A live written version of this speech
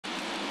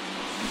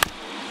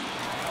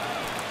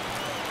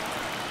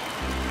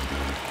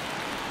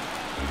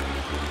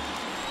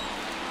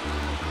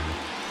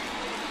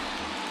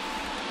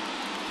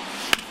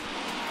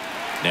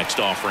Next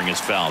offering is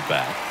fouled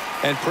back.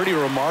 And pretty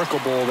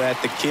remarkable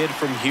that the kid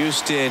from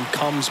Houston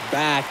comes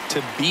back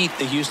to beat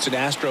the Houston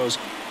Astros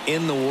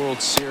in the World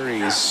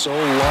Series. So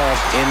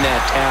loved in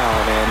that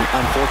town,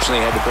 and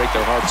unfortunately had to break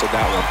their hearts at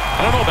that one.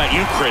 I don't know about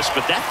you, Chris,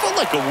 but that felt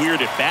like a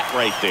weird at bat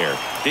right there.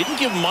 Didn't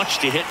give much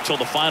to hit until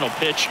the final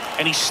pitch,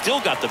 and he still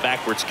got the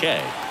backwards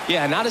K.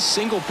 Yeah, not a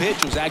single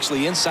pitch was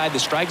actually inside the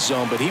strike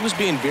zone, but he was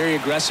being very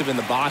aggressive in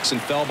the box and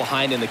fell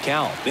behind in the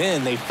count.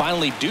 Then they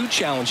finally do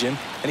challenge him,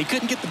 and he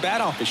couldn't get the bat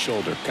off his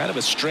shoulder. Kind of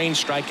a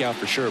strange strikeout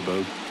for sure,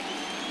 Boog.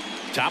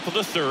 Top of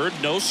the third,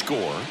 no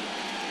score.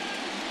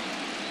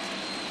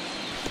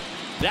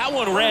 That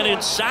one ran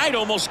inside,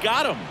 almost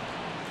got him.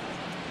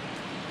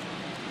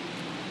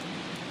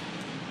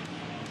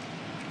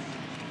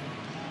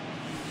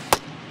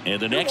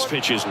 And the next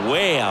pitch is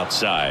way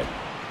outside.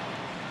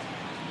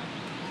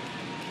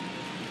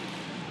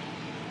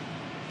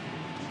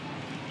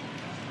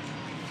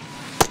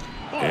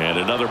 And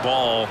another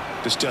ball.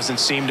 Just doesn't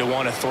seem to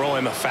want to throw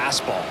him a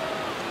fastball.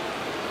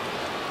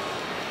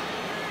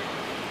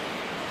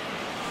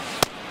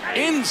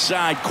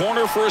 Inside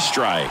corner for a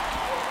strike.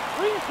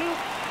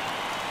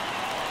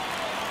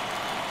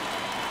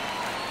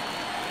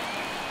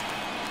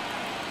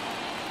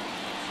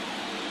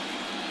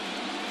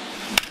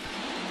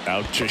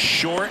 Out to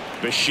short,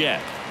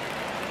 Bichette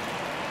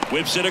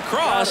whips it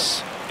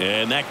across,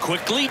 and that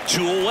quickly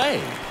 2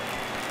 away.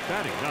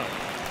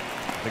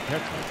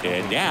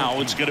 And now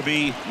it's going to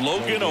be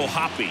Logan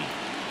O'Hoppe.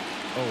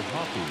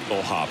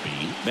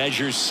 O'Hoppe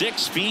measures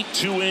 6 feet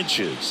 2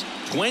 inches,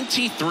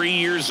 23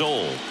 years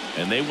old,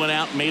 and they went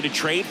out and made a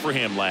trade for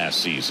him last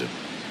season.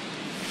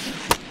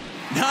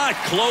 Not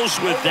close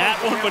with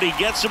that one, but he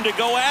gets him to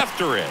go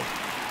after it.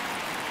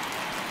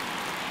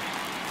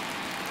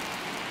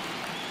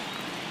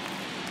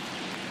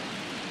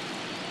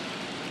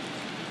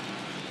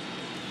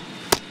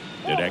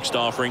 The next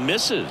offering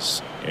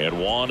misses, and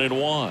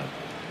 1-1.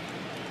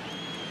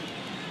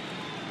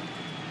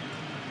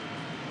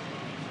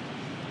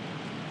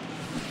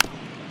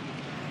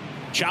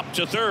 Chop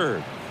to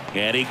third,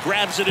 and he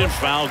grabs it in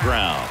foul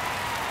ground.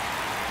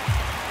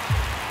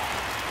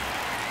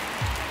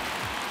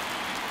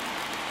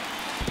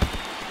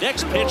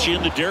 Next pitch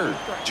in the dirt.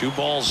 2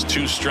 balls,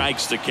 2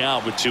 strikes to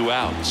count with 2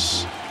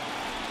 outs.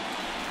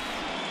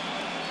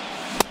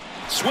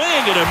 Swing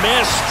and a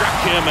miss,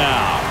 struck him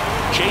out.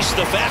 Chase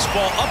the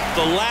fastball up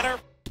the ladder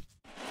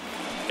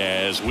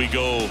as we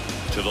go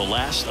to the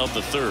last of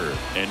the third.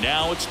 And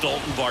now it's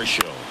Dalton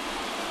Varsho.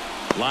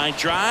 Line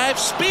drive,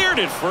 speared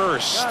at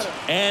first,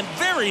 and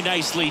very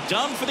nicely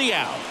done for the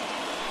out.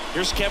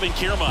 Here's Kevin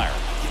Kiermaier.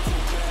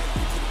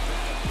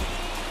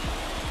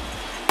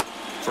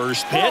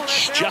 First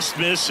pitch just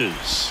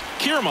misses.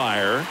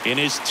 Kiermaier in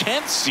his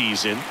 10th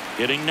season,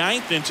 hitting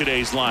 9th in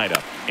today's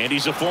lineup, and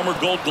he's a former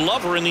Gold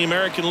Glover in the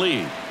American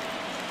League.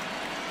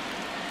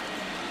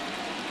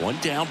 1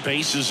 down,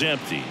 base is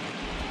empty.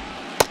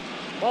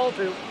 Ball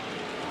 2.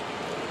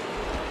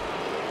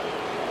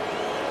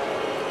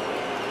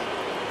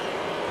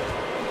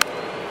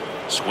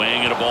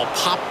 Swing and a ball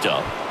popped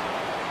up.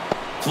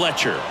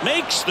 Fletcher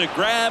makes the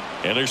grab,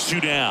 and there's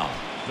 2 down.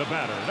 The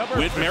batter,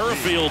 Whit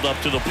Merrifield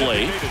up to the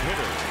plate.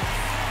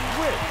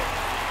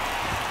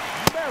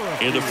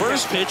 And the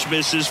first pitch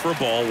misses for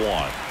ball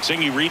 1.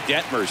 Singy Reed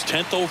Detmer's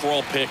 10th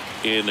overall pick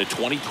in the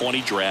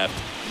 2020 draft.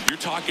 You're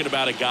talking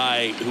about a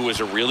guy who was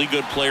a really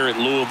good player at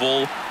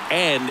Louisville,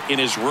 and in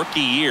his rookie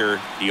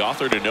year, he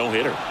authored a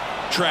no-hitter.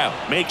 Trout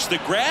makes the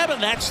grab,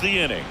 and that's the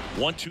inning.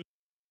 1-2.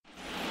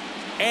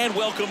 And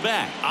welcome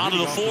back. On to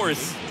the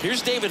 4th.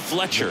 Here's David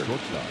Fletcher.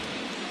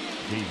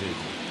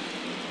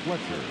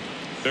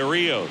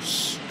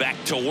 Berrios back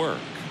to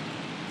work.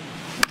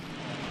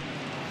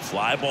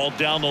 Fly ball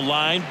down the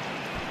line,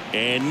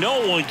 and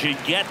no one can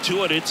get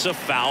to it. It's a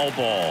foul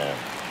ball.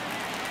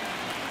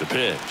 The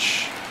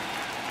pitch.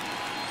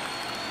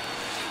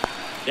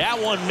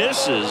 That one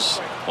misses.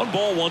 1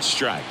 ball, 1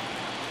 strike.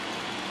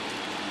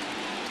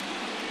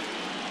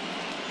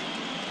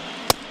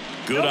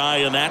 Good eye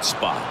in that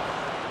spot.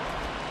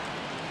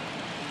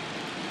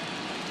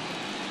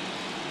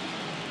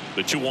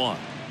 The 2-1.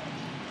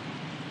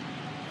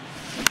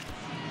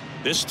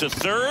 This to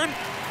third.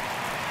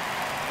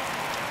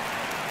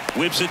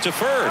 Whips it to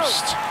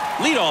first.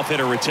 Leadoff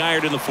hitter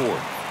retired in the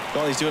 4th.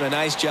 Well, he's doing a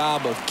nice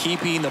job of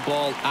keeping the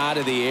ball out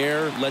of the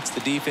air. Lets the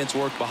defense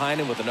work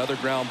behind him with another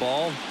ground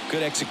ball.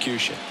 Good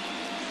execution.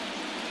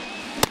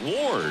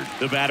 Ward,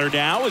 the batter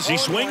now, as he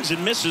swings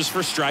and misses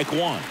for strike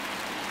 1.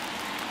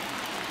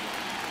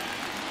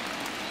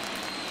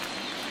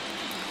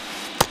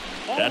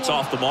 That's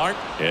off the mark,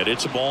 and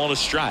it's a ball and a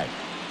strike.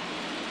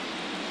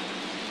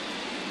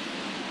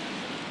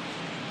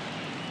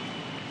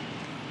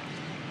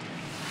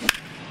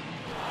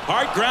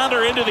 Hard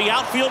grounder into the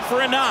outfield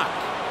for a knock.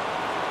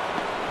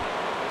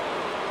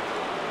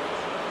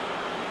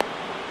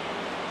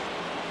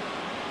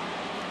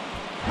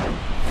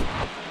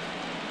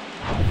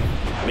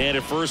 Man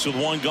at first with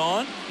 1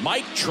 gone.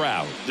 Mike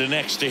Trout, the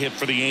next to hit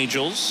for the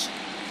Angels.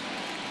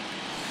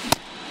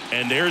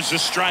 And there's the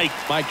strike.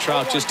 Mike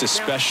Trout, just a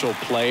special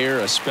player,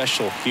 a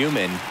special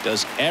human,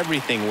 does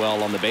everything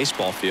well on the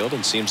baseball field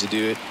and seems to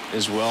do it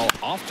as well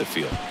off the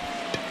field.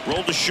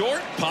 Rolled to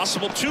short,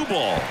 possible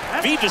 2-ball.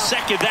 Feed to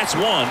second, that's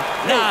one.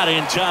 Not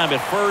in time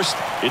at first.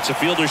 It's a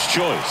fielder's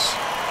choice.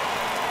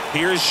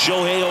 Here's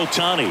Shohei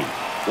Ohtani.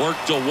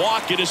 Worked a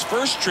walk in his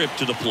first trip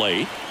to the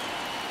plate.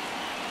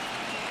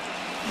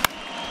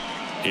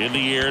 In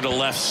the air to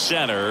left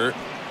center.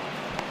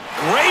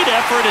 Great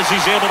effort as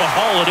he's able to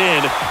haul it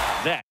in.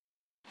 That.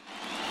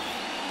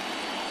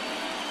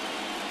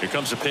 Here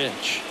comes a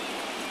pitch.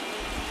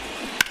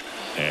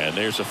 And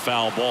there's a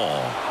foul ball.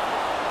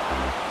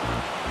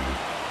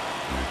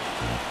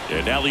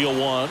 And now the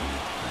 0-1.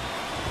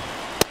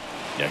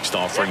 Next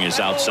offering is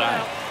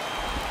outside.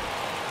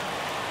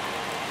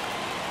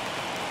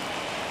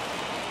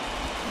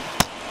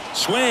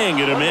 Swing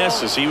and a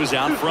miss as he was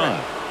out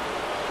front.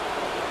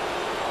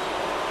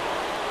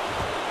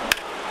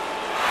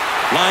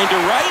 Line to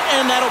right,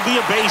 and that'll be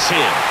a base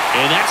hit.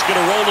 And that's going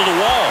to roll to the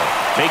wall.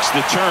 Takes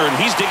the turn.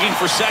 He's digging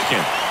for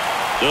second.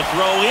 The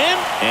throw in,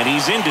 and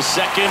he's into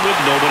second with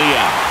nobody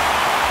out.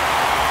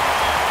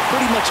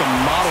 Pretty much a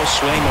model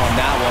swing on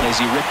that one as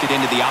he ripped it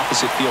into the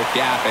opposite field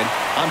gap, and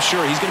I'm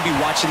sure he's going to be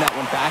watching that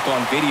one back on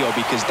video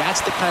because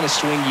that's the kind of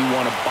swing you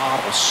want to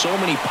bottle. So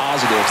many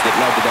positives that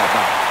led to that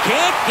knock.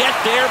 Can't get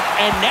there,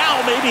 and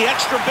now maybe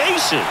extra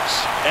bases.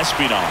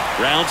 Espinal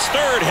rounds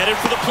third, headed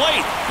for the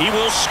plate. He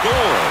will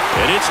score,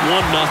 and it's 1-0.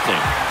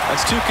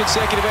 That's 2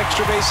 consecutive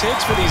extra base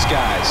hits for these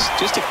guys.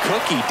 Just a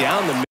cookie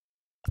down the middle.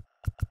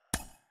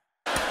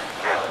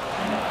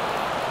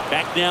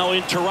 Back now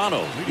in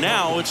Toronto.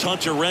 Now it's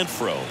Hunter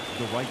Renfroe.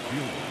 The right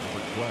fielder,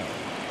 number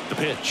 12. The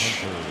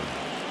pitch.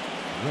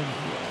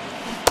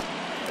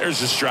 Renfroe.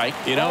 There's a strike.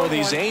 You know,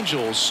 these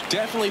Angels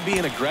definitely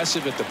being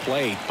aggressive at the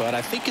plate, but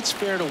I think it's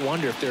fair to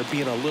wonder if they're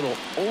being a little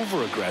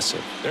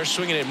over-aggressive. They're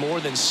swinging at more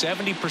than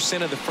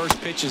 70% of the first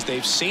pitches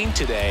they've seen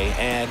today,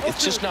 and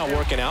it's just not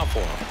working out for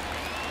them.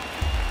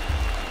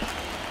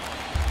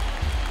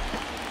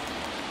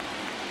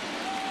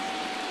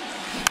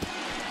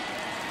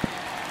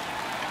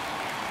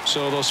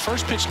 So those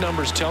first pitch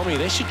numbers tell me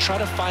they should try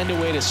to find a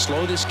way to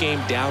slow this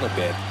game down a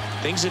bit.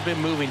 Things have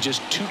been moving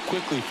just too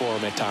quickly for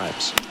them at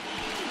times.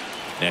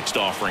 Next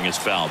offering is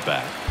fouled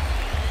back.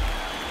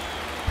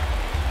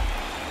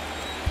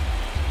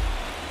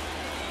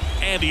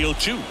 And the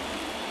 0-2.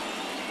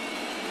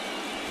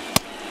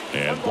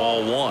 And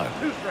ball 1.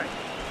 2 strikes.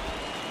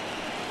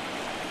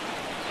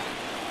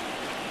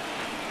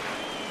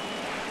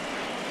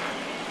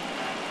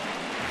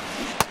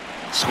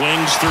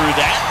 Swings through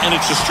that, and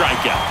it's a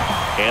strikeout.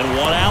 And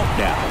 1 out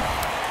now.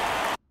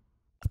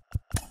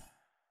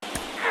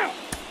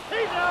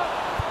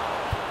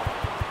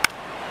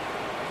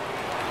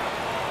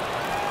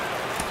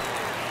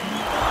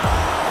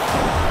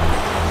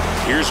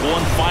 Here's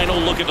one final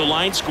look at the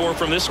line score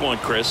from this one,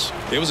 Chris.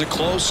 It was a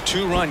close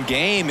 2-run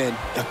game, and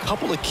a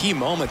couple of key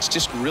moments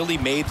just really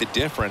made the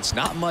difference.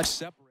 Not much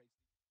separation.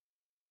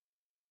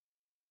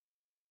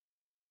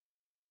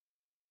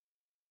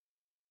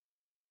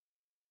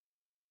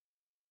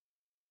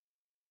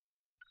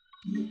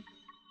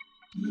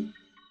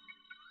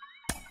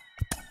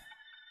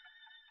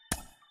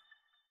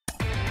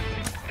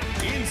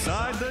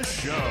 Inside the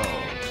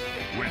Show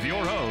with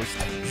your host,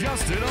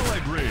 Justin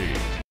Allegri.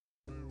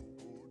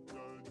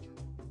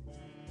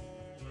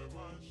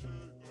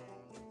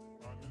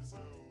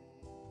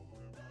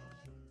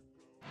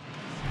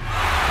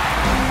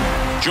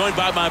 Joined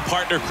by my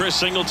partner, Chris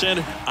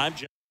Singleton. I'm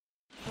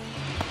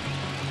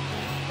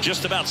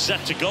just about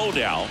set to go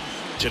now.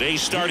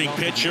 Today's starting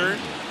pitcher,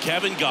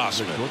 Kevin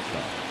Gausman.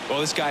 Well,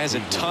 this guy has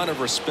a ton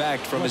of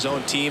respect from his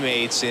own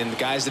teammates, and the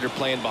guys that are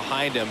playing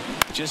behind him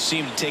just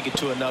seem to take it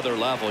to another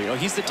level. You know,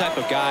 he's the type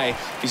of guy,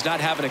 if he's not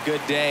having a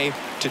good day,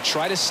 to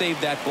try to save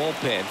that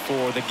bullpen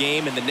for the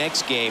game and the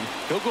next game,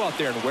 he'll go out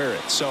there and wear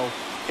it. So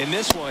in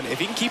this one, if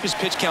he can keep his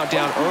pitch count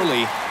down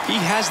early, he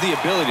has the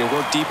ability to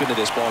work deep into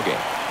this ball game.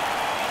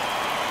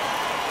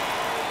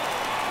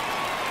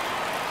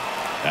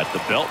 At the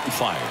belt and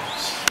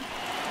fires.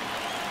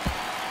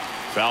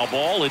 Foul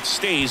ball. It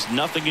stays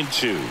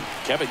 0-2.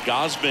 Kevin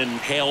Gausman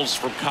hails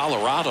from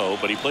Colorado,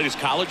 but he played his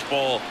college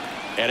ball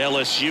at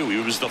LSU. He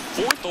was the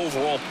 4th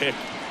overall pick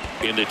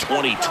in the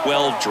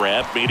 2012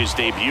 draft. Made his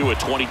debut at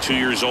 22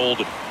 years old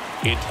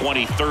in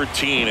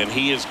 2013, and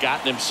he has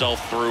gotten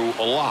himself through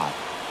a lot.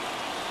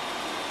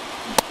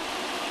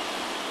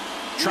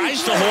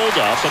 Tries to hold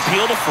up,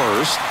 appeal to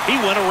first. He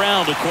went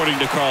around, according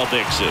to Carl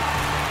Dixon.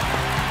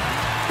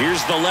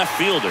 Here's the left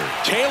fielder,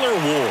 Taylor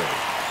Ward.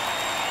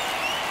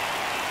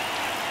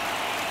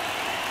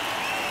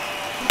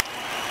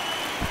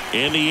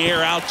 In the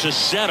air out to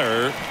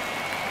center.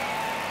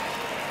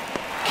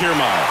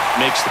 Kiermaier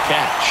makes the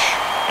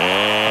catch.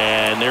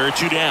 And there are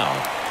 2 down.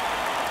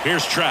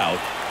 Here's Trout.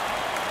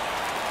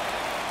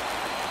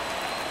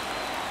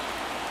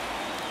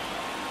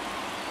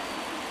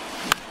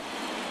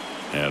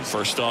 And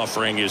first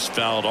offering is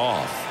fouled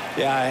off.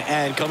 Yeah,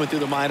 and coming through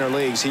the minor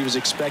leagues, he was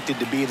expected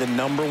to be the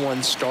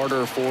 #1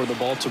 starter for the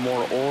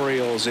Baltimore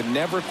Orioles and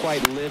never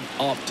quite lived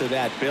up to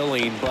that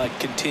billing, but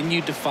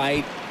continued to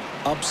fight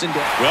ups and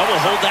downs. Well, we'll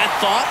hold that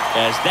thought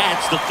as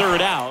that's the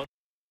 3rd out.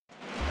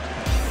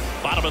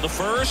 Bottom of the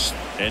 1st,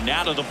 and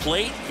now to the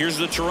plate. Here's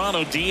the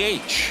Toronto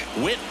DH,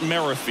 Whit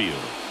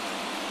Merrifield.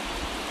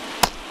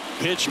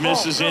 Pitch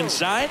misses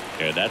inside,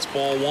 and that's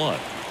ball 1.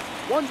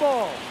 1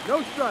 ball,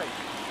 no strike.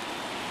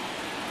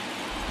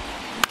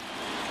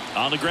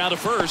 On the ground to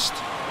first.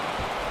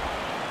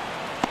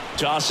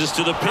 Tosses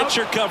to the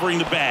pitcher covering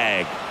the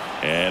bag.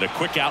 And a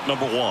quick out,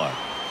 number 1.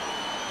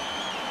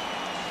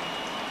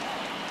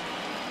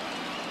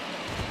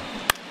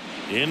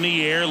 In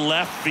the air,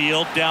 left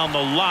field, down the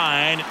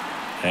line,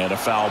 and a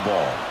foul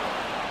ball.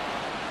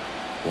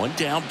 1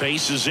 down,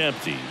 base is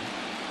empty.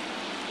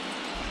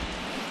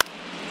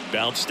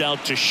 Bounced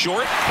out to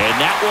short,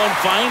 and that one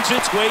finds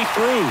its way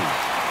through.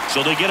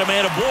 So they get a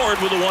man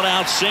aboard with a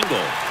 1-out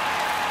single.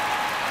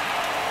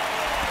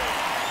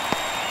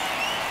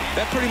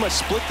 That pretty much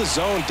split the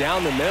zone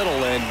down the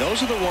middle, and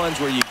those are the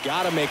ones where you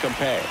got to make them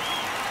pay.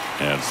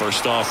 And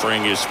first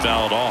offering is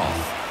fouled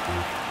off.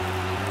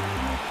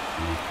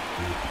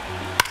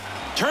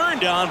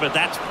 Turned on, but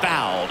that's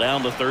foul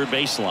down the 3rd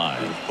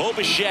baseline. Bo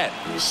Bichette,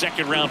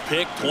 2nd-round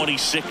pick,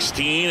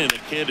 2016, and a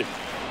kid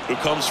who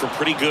comes from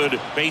pretty good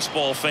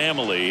baseball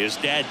family. His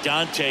dad,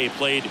 Dante,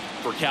 played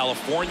for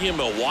California,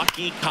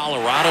 Milwaukee,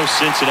 Colorado,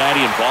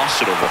 Cincinnati, and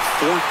Boston over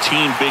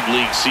 14 big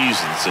league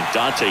seasons, and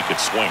Dante could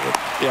swing it.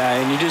 Yeah,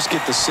 and you just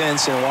get the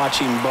sense in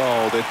watching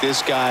Bo that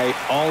this guy,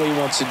 all he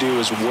wants to do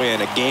is win.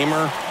 A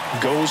gamer,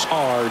 goes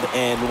hard,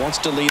 and wants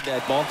to lead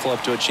that ball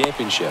club to a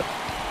championship.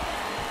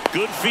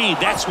 Good feed.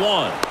 That's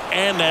 1,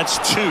 and that's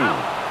 2.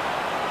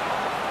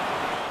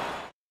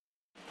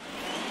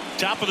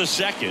 Top of the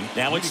 2nd.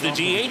 Now it's the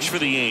DH for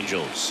the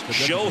Angels,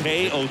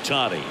 Shohei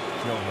Ohtani.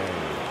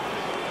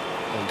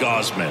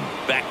 Gausman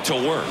back to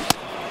work.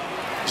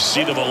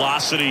 See the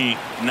velocity,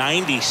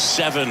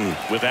 97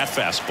 with that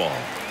fastball.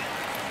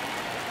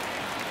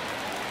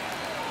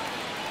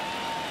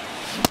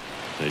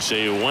 They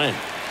say you win.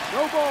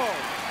 No ball,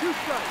 2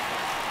 strikes.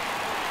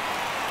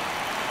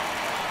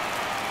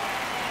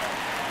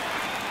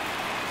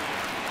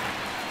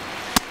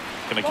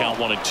 Going to count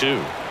 1 and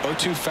 2.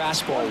 0-2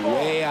 fastball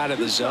way out of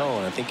the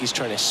zone. I think he's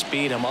trying to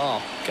speed him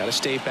up. Got to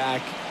stay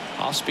back.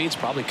 Off speed's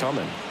probably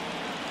coming.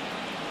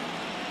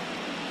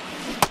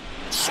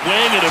 Swing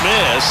and a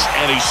miss,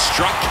 and he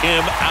struck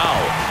him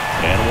out.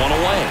 And 1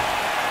 away.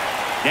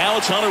 Now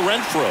it's Hunter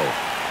Renfroe.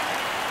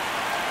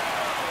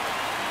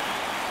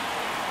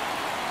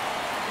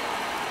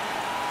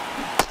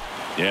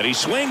 And he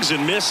swings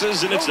and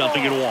misses, and it's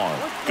 0-1.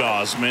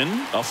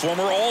 Gausman, a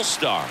former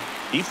All-Star.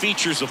 He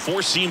features a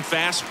 4-seam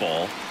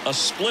fastball, a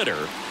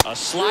splitter, a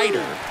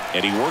slider,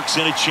 and he works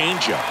in a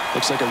changeup.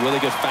 Looks like a really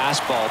good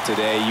fastball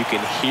today. You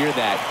can hear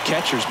that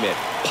catcher's mitt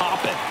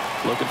popping.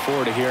 Looking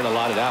forward to hearing a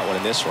lot of that one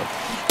in this one.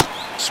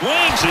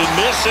 Swings and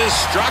misses,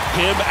 struck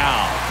him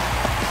out.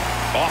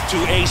 Off to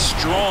a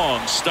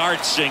strong start,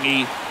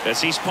 Singy, as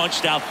he's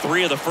punched out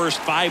 3 of the first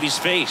 5 he's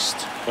faced.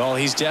 Well,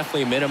 he's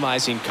definitely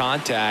minimizing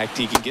contact.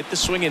 He can get the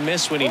swing and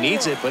miss when he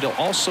needs it, but he'll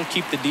also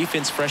keep the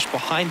defense fresh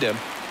behind him,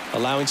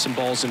 allowing some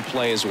balls in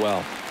play as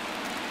well.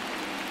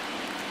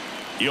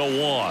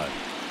 0-1.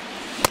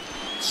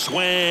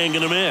 Swing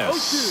and a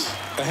miss.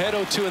 Ahead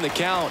 0-2 in the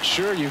count.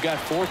 Sure, you've got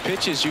 4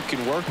 pitches you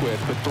can work with,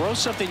 but throw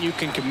something you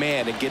can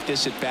command and get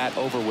this at bat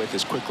over with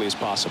as quickly as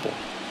possible.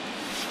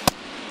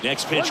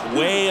 Next pitch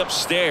way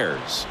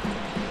upstairs.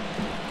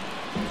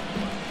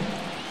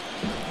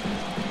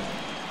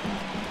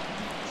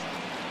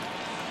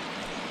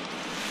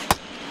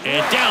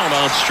 And down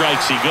on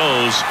strikes he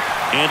goes.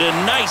 And a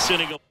nice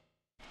inning.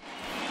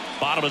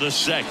 Bottom of the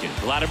 2nd.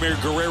 Vladimir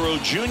Guerrero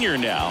Jr.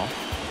 now.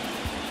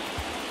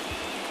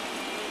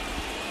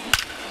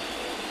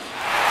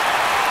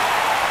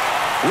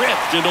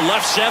 Ripped into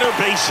left center,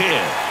 base hit.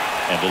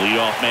 And the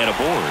leadoff man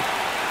aboard.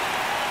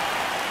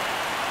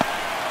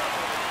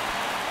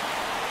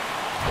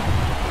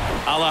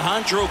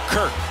 Alejandro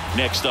Kirk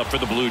next up for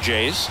the Blue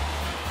Jays.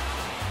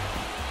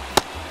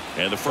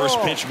 And the first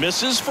pitch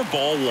misses for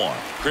ball 1.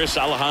 Chris,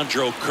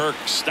 Alejandro Kirk,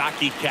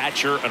 stocky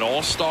catcher, an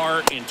all-star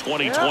in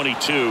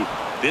 2022.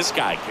 This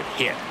guy can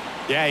hit.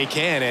 Yeah, he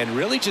can, and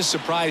really just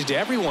surprised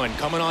everyone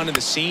coming onto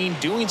the scene,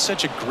 doing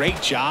such a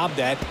great job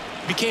that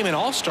became an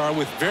all-star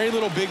with very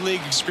little big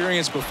league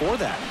experience before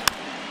that.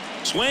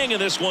 Swing,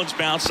 and this one's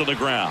bounced to the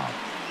ground.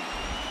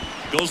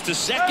 Goes to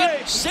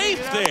second, safe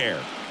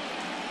there.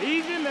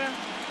 He's in there.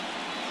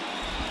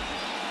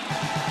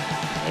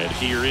 And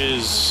here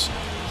is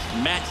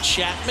Matt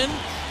Chapman.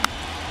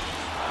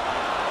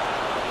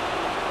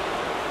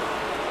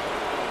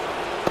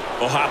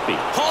 Ohapi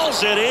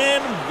hauls it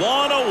in,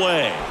 1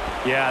 away.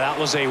 Yeah, that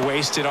was a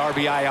wasted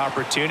RBI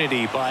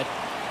opportunity, but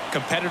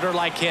competitor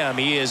like him,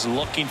 he is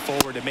looking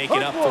forward to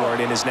making up for it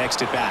in his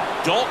next at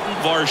bat. Dalton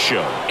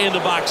Varsho in the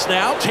box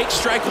now, takes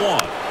strike 1.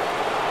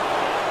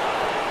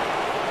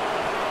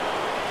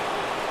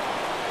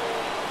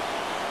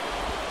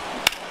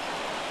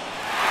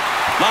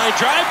 Line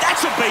drive,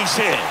 that's a base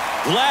hit.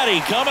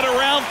 Vladdy coming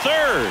around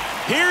third.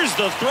 Here's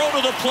the throw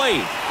to the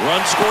plate.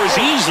 Run scores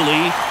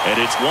easily, and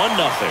it's 1-0.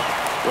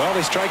 Well,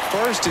 they strike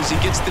first as he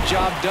gets the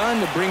job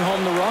done to bring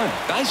home the run.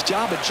 Nice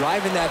job at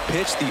driving that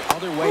pitch the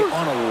other way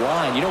on a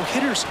line. You know,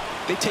 hitters,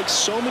 they take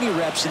so many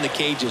reps in the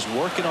cages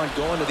working on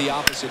going to the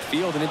opposite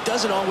field, and it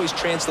doesn't always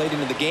translate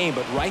into the game,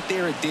 but right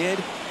there it did,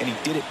 and he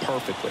did it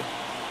perfectly.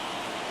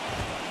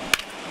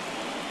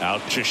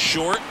 Out to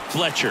short,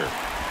 Fletcher.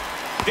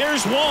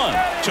 There's one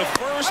to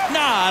first,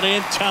 not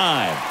in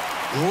time.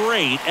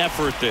 Great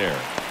effort there.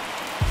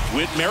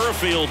 Whit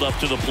Merrifield up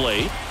to the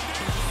plate.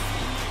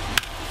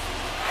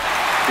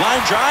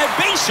 Line drive,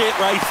 base hit,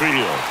 right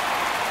field.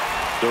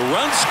 The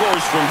run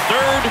scores from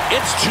third.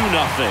 It's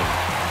 2-0.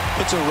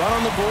 Puts a run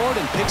on the board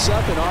and picks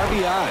up an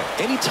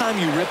RBI. Anytime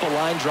you rip a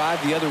line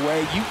drive the other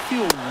way, you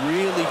feel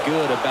really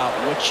good about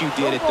what you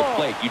did at the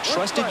plate. You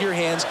trusted your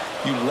hands,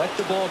 you let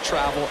the ball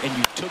travel, and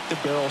you took the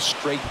barrel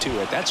straight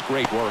to it. That's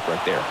great work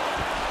right there.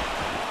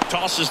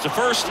 Tosses to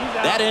first.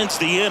 That ends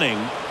the inning,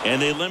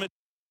 and they limit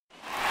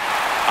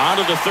on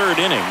to the third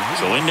inning.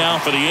 So in now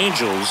for the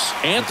Angels,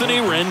 Anthony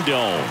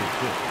Rendon.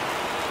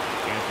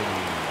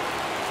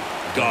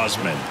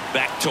 Gosman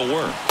back to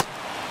work.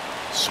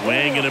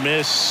 Swing and a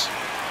miss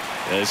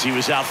as he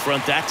was out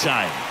front that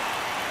time.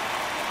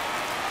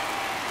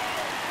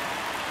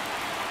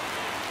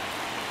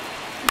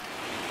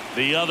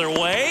 The other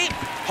way,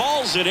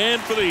 hauls it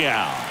in for the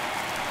out.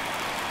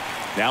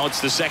 Now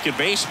it's the second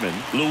baseman,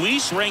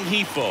 Luis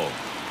Rengifo.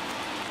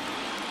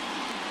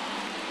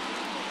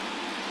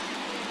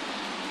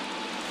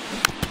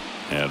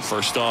 And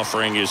first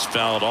offering is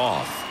fouled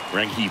off.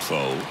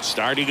 Rengifo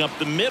starting up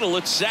the middle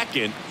at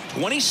second,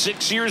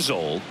 26 years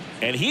old,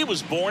 and he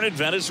was born in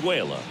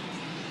Venezuela.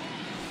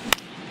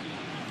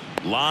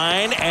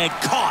 Line and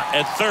caught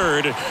at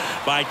third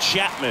by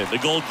Chapman. The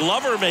Gold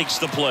Glover makes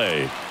the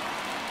play.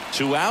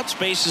 2 outs,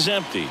 base is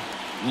empty.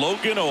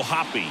 Logan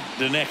O'Hoppe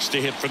the next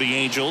to hit for the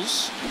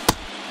Angels.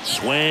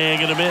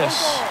 Swing and a miss.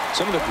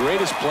 Some of the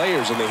greatest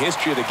players in the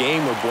history of the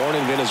game were born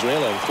in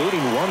Venezuela, including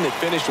one that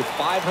finished with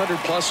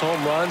 500+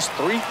 home runs,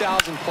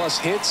 3,000+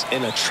 hits,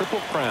 and a triple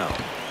crown.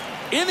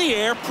 In the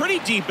air, pretty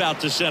deep out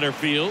to center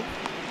field.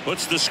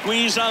 Puts the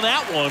squeeze on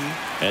that one,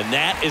 and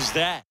that is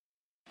that.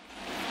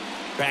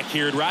 Back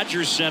here at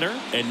Rogers Center,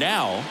 and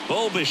now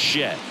Bo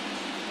Bichette.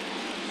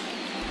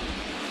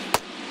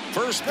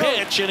 First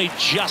pitch, and he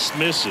just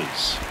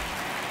misses.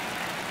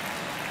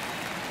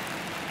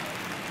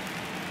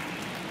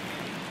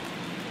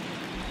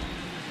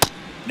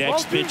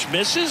 Next pitch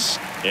misses,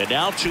 and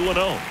now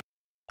 2-0.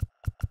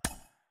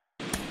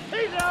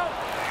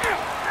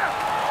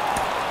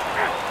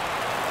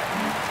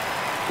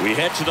 We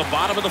head to the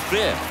bottom of the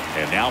fifth,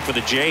 and now for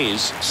the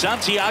Jays,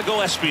 Santiago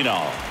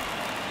Espinal.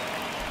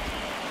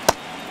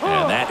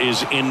 And that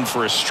is in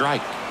for a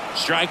strike.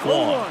 Strike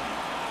one.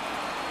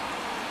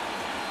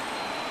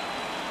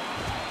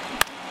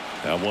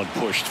 That one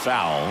pushed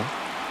foul.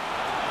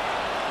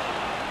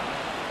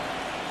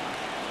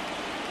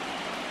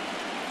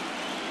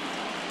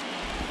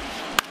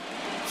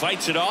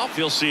 Fights it off.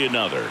 He'll see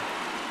another.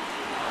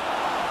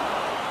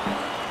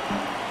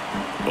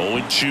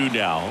 0-2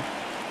 now.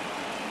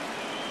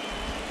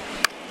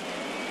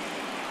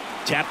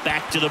 Tap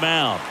back to the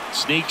mound.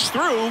 Sneaks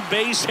through.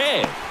 Base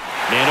hit.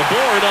 Man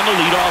aboard on the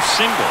leadoff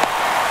single.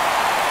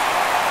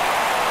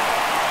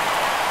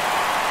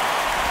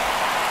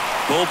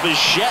 Bo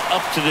Bichette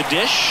up to the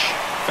dish.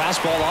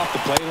 Fastball off the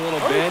plate a little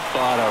bit,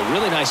 but a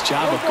really nice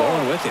job of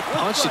going with it.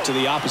 Punched it to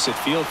the opposite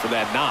field for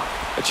that knock.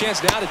 A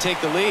chance now to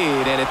take the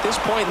lead, and at this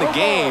point in the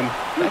game,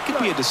 that could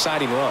be a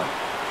deciding run.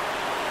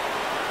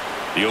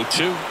 The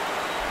 0-2.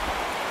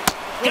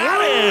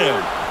 Got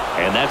him!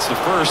 And that's the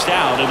first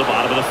out in the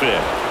bottom of the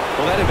fifth.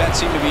 Well, that at-bat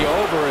seemed to be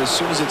over as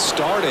soon as it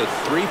started.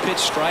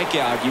 3-pitch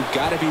strikeout. You've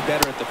got to be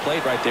better at the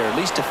plate right there, at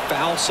least to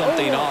foul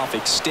something off,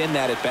 extend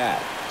that at-bat.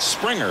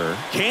 Springer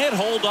can't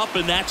hold up,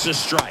 and that's a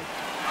strike.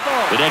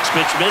 The next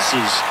pitch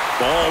misses.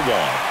 Ball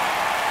one.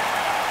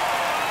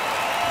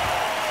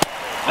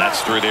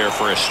 That's through there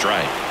for a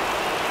strike.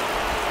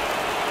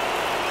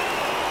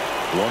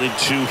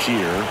 1-2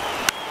 here.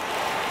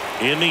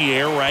 In the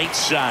air, right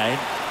side.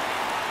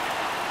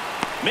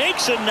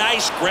 Makes a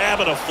nice grab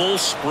at a full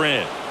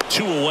sprint.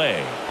 2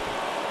 away.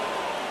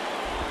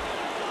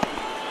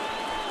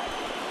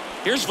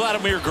 Here's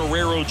Vladimir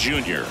Guerrero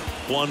Jr.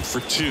 1 for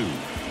 2.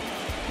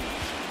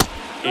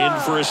 In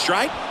for a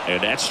strike,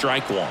 and that's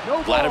strike one.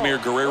 Vladimir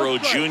Guerrero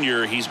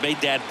Jr., he's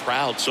made Dad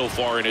proud so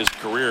far in his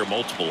career.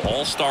 Multiple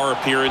all-star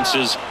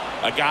appearances.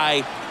 A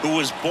guy who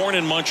was born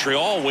in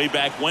Montreal way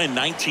back when,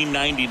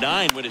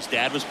 1999, when his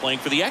dad was playing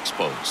for the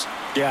Expos.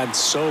 Yeah, and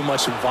so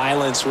much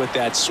violence with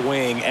that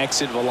swing.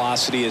 Exit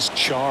velocity is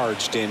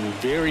charged and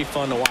very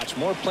fun to watch.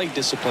 More plate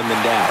discipline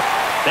than Dad.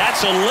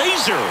 That's a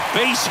laser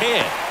base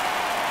hit.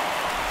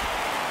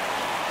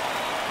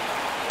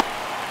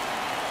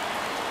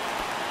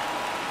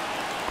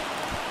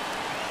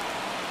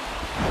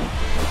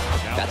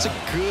 That's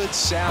a good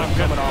sound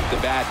coming off the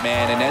bat,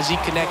 man. And as he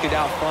connected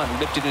out front and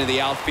ripped it into the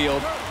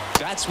outfield,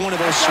 that That's one of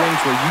those swings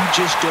where you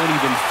just don't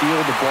even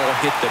feel the ball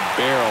hit the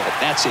barrel.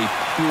 That's a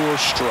pure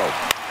stroke.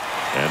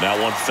 And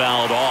that one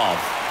fouled off.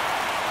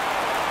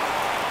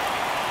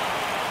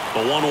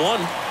 The 1-1.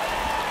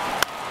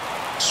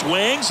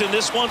 Swings, and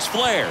this one's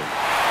flared.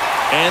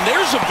 And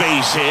there's a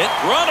base hit.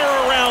 Runner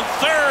around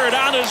third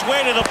on his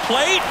way to the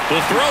plate. The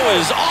throw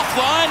is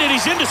offline, and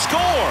he's in to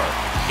score.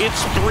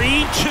 It's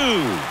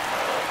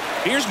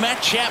 3-2. Here's Matt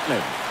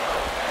Chapman.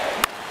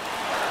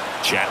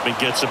 Chapman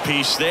gets a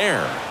piece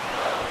there.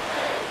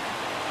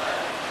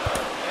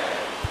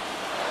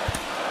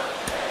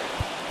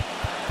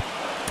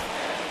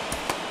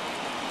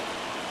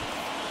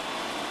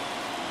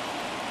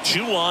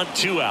 Two on,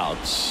 2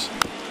 outs.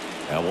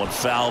 That one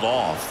fouled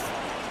off.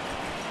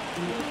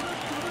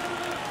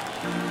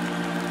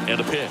 And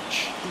a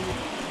pitch.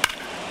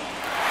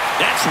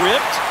 That's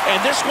ripped, and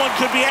this one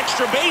could be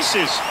extra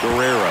bases.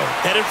 Guerrero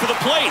headed for the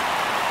plate.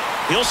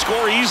 He'll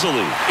score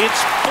easily.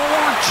 It's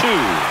 4-2.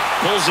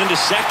 Pulls into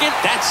second.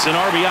 That's an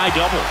RBI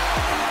double.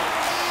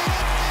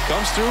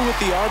 Comes through with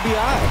the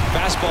RBI.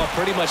 Fastball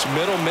pretty much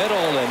middle,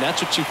 and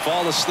that's what you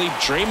fall asleep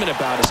dreaming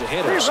about as a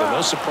hitter. So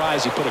no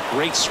surprise he put a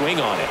great swing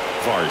on it.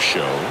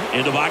 Varsho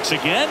in the box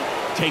again.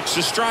 Takes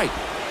a strike.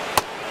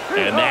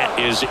 And that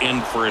is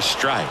in for a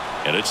strike.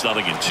 And it's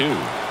 0-2.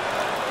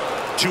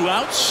 2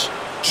 outs,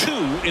 2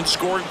 in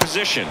scoring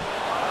position.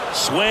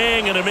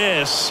 Swing and a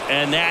miss,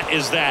 and that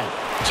is that.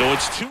 So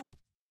it's 2.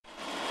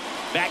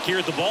 Back here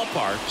at the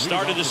ballpark,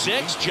 start of the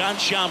 6th, John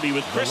Shambi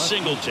with Chris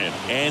Singleton.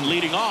 And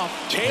leading off,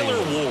 Taylor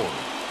Ward.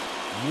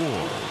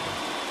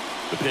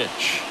 The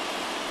pitch.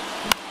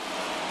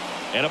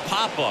 And a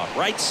pop-up,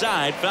 right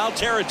side, foul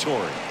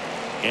territory.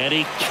 And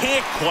he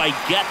can't quite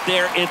get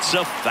there. It's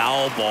a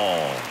foul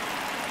ball.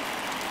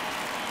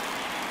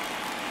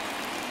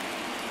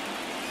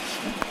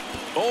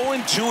 Oh,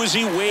 and 2 as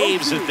he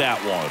waves at that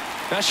one.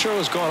 Not sure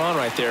what's going on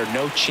right there.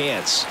 No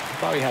chance.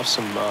 Probably have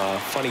some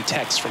funny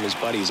texts from his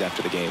buddies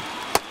after the game.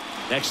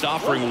 Next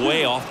offering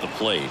way off the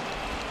plate.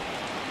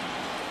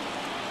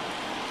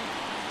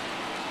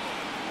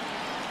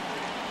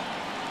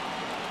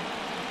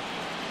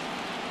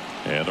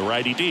 And the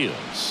righty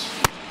deals.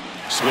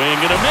 Swing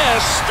and a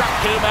miss. Struck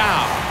him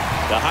out.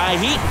 The high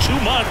heat, too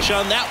much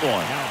on that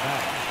one.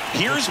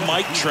 Here's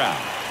Mike Trout.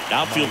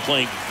 Outfield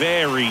playing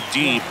very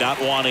deep,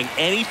 not wanting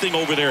anything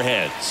over their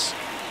heads.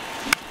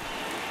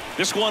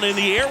 This one in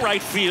the air,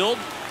 right field.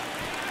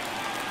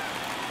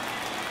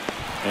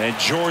 And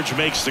George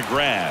makes the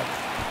grab.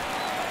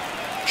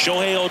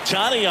 Shohei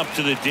Ohtani up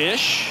to the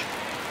dish.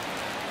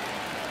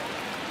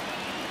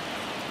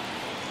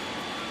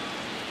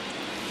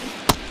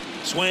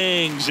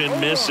 Swings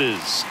and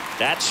misses.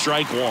 That's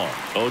strike 1.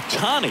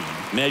 Ohtani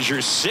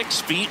measures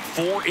 6 feet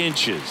 4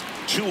 inches,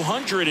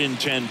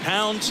 210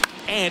 pounds,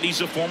 and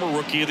he's a former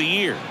Rookie of the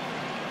Year.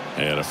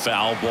 And a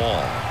foul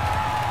ball.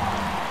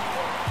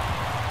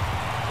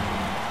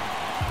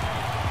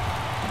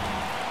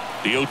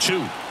 The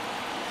 0-2.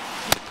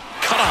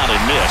 Cut on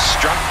and miss.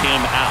 Struck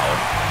him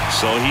out.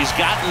 So he's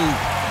gotten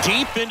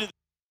deep into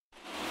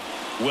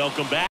the...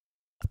 Welcome back.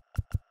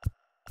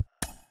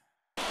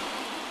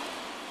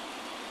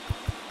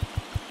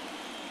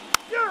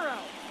 You're out.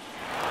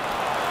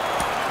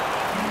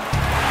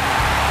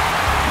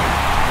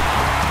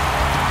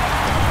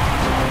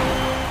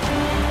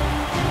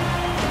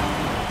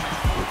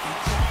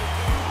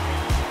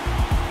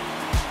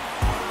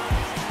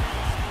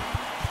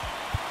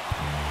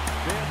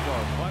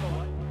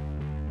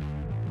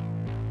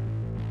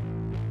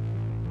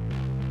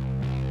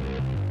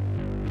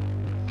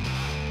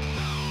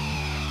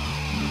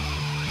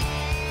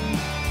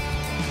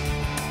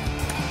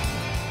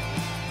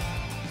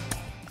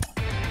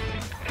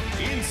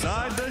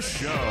 Inside the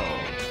Show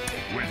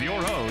with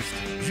your host,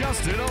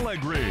 Justin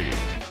Allegri.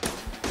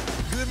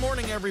 Good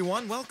morning,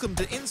 everyone. Welcome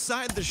to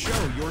Inside the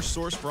Show, your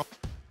source for...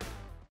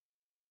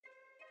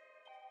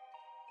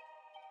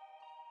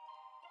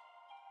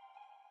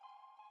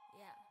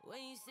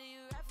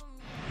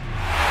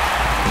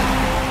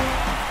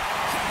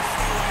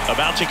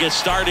 About to get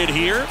started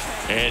here,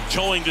 and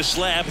towing the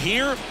slab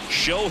here,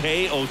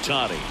 Shohei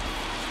Ohtani.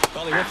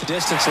 Well, he went the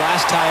distance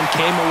last time,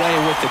 came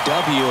away with the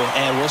W,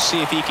 and we'll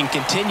see if he can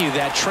continue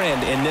that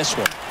trend in this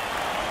one.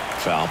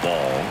 Foul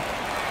ball.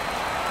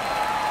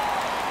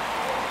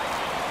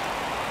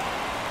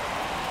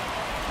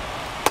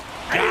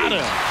 Got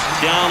him.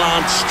 Down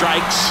on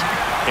strikes,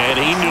 and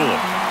he knew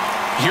it.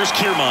 Here's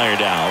Kiermaier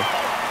now.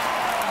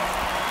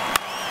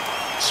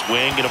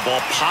 Swing, and a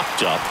ball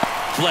popped up.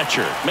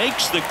 Fletcher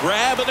makes the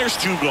grab, and there's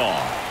 2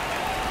 gone.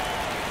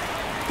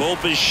 Bo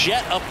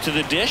Bichette up to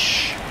the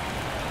dish.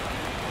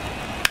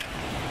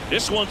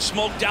 This one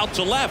smoked out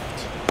to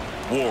left.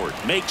 Ward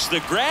makes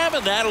the grab,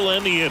 and that'll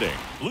end the inning.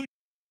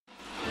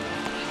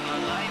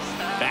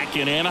 Back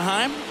in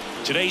Anaheim,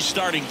 today's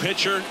starting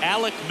pitcher,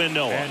 Alek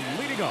Manoah. And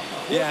leading up.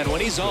 Yeah, and when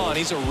he's on,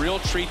 he's a real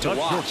treat to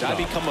watch. I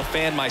become a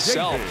fan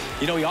myself.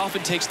 You know, he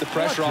often takes the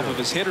pressure off of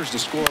his hitters to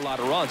score a lot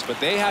of runs, but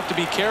they have to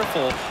be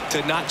careful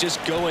to not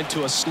just go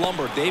into a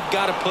slumber. They've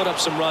got to put up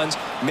some runs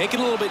make it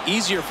a little bit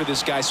easier for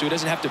this guy so he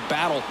doesn't have to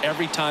battle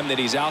every time that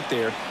he's out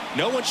there.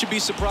 No one should be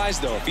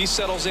surprised, though, if he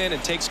settles in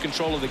and takes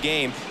control of the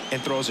game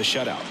and throws a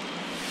shutout.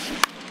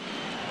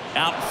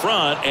 Out in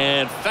front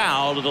and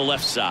foul to the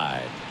left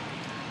side.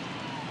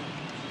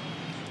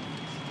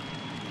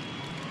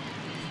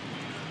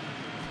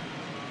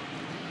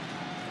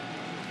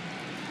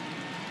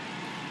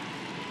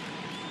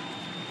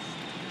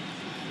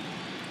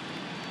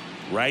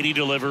 Righty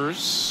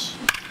delivers.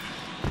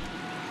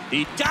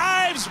 He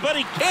dives, but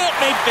he can't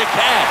make the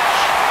catch.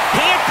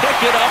 Can't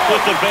pick it up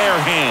with the bare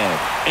hand.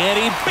 And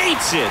he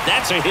beats it.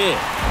 That's a hit.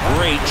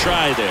 Great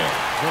try there.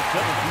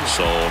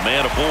 So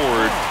man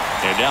aboard.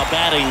 And now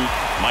batting,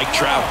 Mike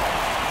Trout.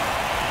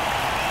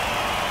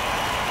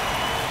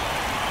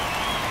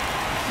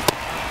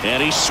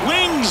 And he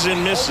swings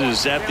and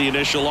misses at the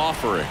initial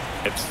offering.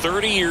 At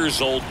 30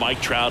 years old,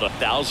 Mike Trout,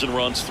 1,000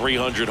 runs,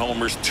 300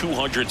 homers,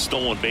 200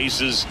 stolen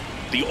bases.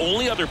 The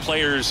only other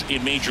players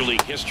in Major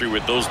League history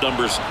with those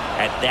numbers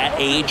at that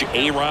age,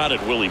 A-Rod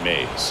and Willie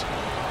Mays.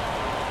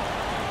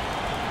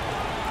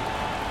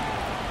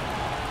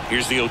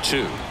 Here's the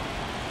 0-2.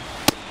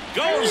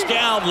 Goes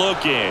down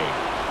looking.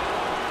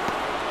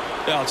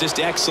 Well, just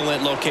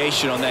excellent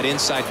location on that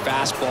inside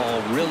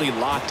fastball. Really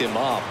locked him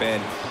up.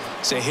 And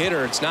as a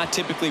hitter, it's not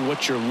typically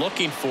what you're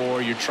looking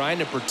for. You're trying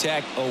to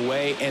protect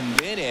away and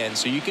then in,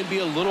 so you can be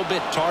a little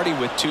bit tardy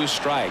with 2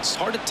 strikes.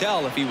 Hard to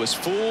tell if he was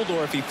fooled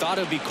or if he thought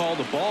it would be called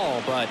a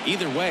ball, but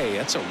either way,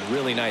 that's a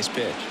really nice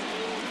pitch.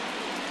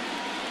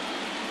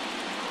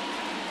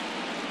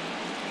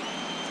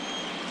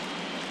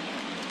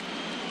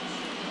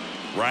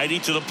 Righty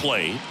to the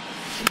plate.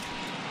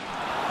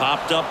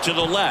 Popped up to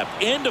the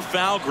left. Into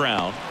foul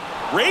ground.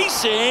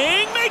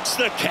 Racing. Makes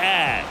the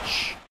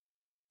catch.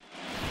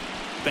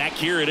 Back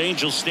here at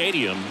Angel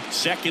Stadium.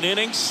 Second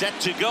inning set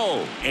to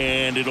go.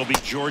 And it'll be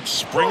George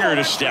Springer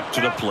to step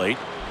to the plate.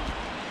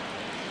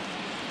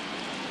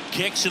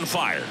 Kicks and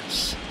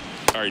fires.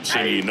 All right,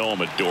 so you know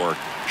I'm a dork.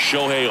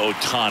 Shohei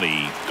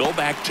Ohtani. Go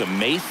back to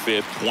May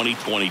 5th,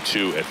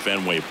 2022 at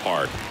Fenway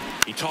Park.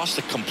 He tossed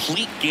a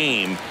complete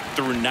game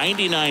through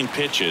 99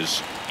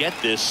 pitches. Get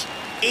this,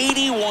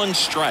 81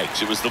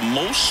 strikes. It was the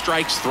most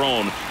strikes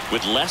thrown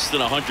with less than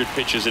 100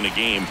 pitches in a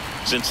game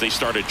since they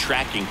started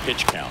tracking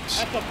pitch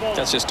counts.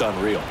 That's just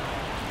unreal.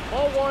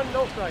 Ball 1,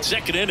 no strike.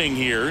 Second inning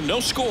here, no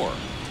score.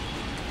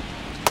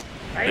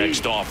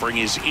 Next offering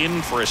is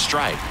in for a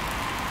strike.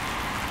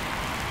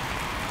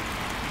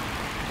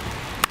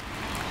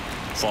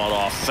 Fought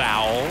off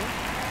foul.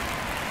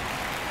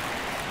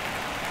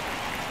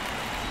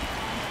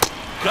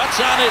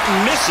 Cuts on it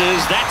and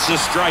misses. That's a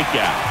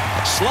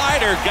strikeout.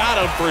 Slider got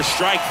him for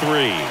strike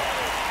 3.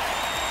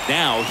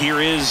 Now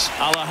here is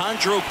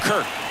Alejandro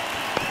Kirk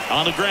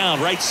on the ground,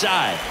 right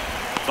side.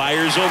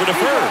 Fires over to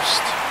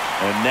first.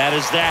 And that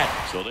is that.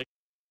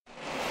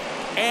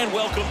 And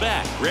welcome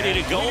back.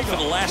 Ready to go for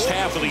the last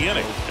half of the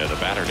inning. And the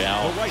batter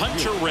now,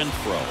 Hunter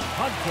Renfroe.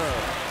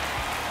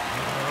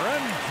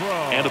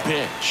 And a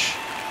pitch.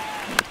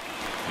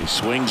 He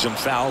swings and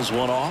fouls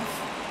one off.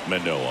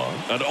 Manoah,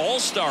 an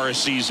all-star a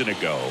season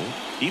ago.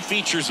 He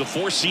features a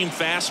 4-seam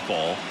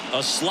fastball,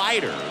 a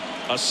slider,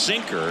 a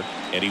sinker,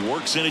 and he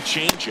works in a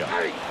changeup.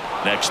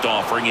 Next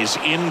offering is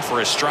in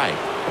for a strike.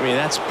 I mean,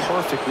 that's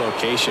perfect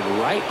location,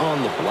 right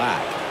on the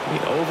black. I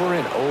mean, over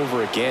and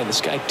over again, this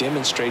guy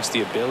demonstrates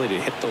the ability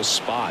to hit those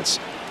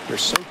spots. They're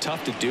so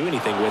tough to do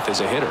anything with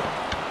as a hitter.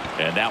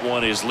 And that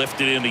one is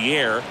lifted in the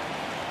air.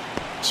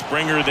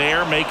 Springer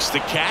there makes the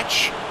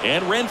catch,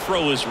 and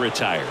Renfroe is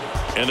retired.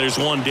 And there's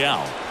one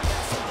down.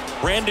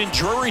 Brandon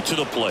Drury to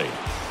the plate.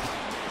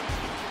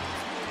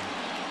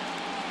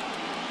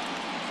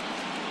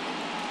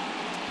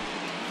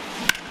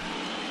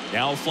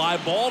 Now fly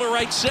ball to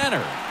right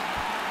center.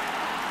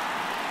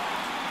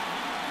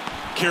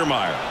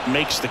 Kiermaier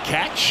makes the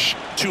catch.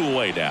 2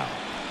 away now.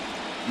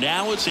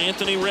 Now it's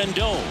Anthony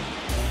Rendon.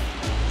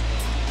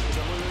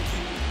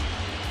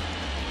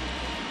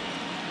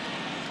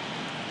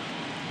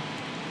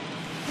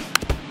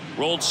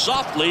 Rolled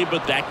softly,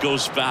 but that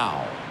goes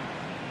foul.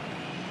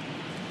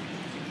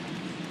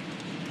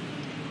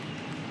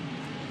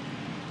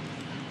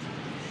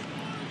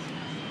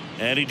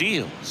 And he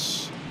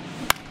deals.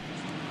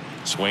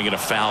 Swinging a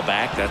foul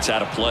back. That's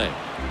out of play.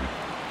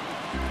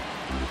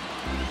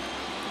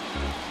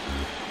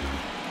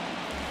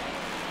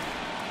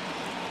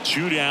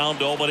 Two down,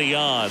 nobody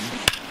on.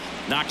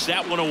 Knocks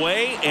that one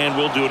away, and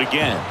we'll do it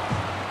again.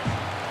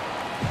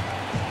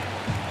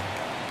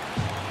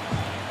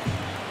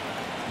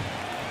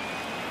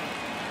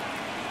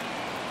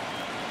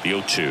 The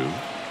 0-2.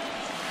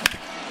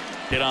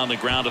 Hit on the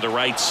ground to the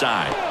right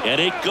side,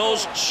 and it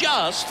goes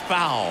just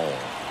foul.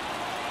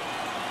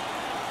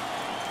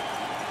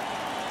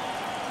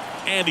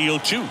 And the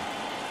 0-2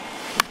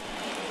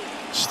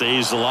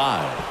 stays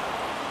alive.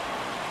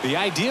 The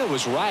idea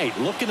was right,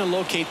 looking to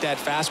locate that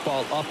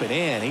fastball up and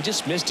in. He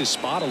just missed his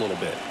spot a little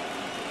bit.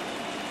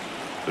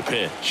 The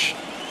pitch.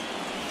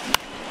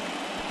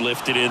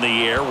 Lifted in the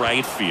air,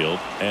 right field,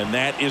 and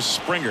that is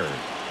Springer.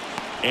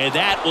 And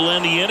that will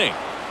end the inning.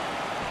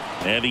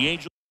 And the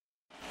Angels.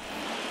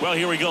 Well,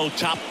 here we go.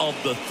 Top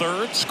of the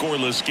third,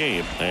 scoreless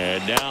game.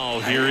 And now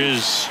here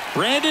is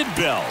Brandon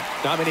Bell.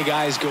 Not many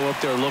guys go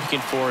up there looking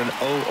for an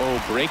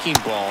 0-0 breaking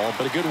ball,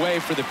 but a good way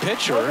for the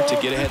pitcher to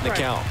get ahead in the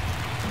count.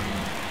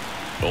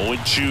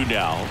 0-2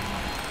 now.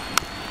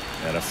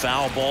 And a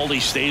foul ball. He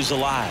stays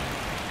alive.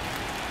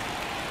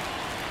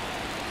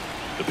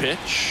 The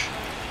pitch.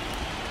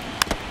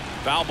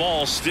 Foul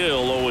ball,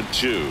 still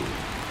 0-2.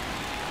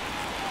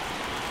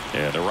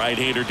 And the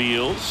right-hander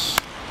deals.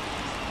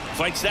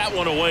 Fights that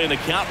one away, and the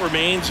count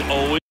remains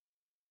 0-2.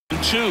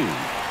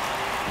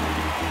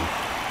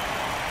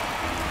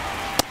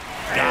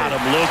 Got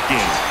him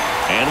looking.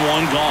 And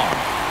one gone.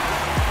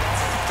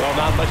 Well,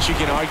 not much you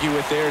can argue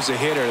with there as a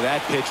hitter.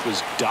 That pitch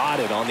was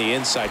dotted on the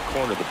inside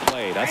corner of the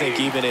plate. I think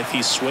even if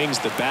he swings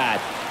the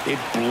bat, it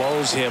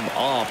blows him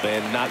up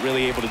and not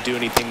really able to do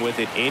anything with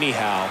it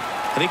anyhow.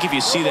 I think if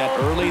you see that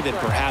early, then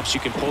perhaps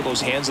you can pull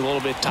those hands a little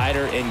bit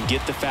tighter and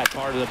get the fat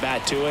part of the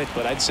bat to it.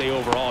 But I'd say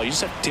overall, you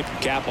just have to tip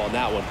your cap on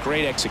that one.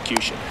 Great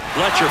execution.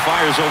 Fletcher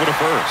fires over to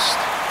first.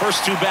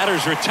 First two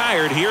batters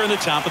retired here in the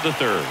top of the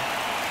third.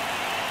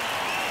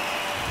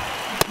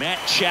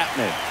 Matt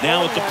Chapman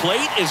now at the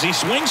plate as he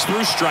swings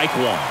through strike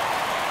one.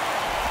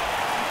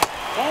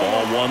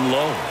 Ball one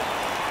low.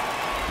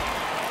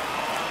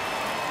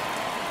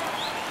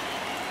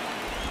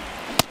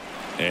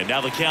 And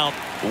now the count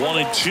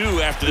 1-2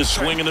 after the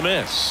swing and the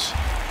miss.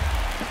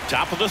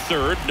 Top of the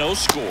third, no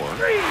score.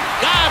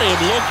 Got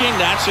him looking.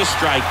 That's a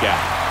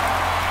strikeout.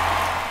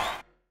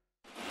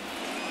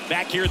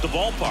 Back here at the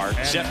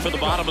ballpark, set for the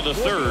bottom of the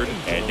third.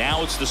 And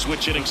now it's the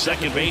switch hitting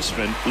second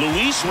baseman,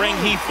 Luis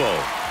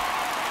Rengifo.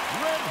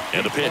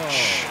 And the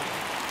pitch.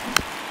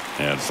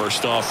 And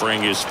first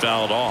offering is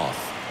fouled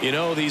off. You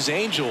know, these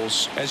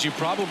Angels, as you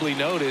probably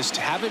noticed,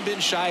 haven't been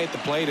shy at the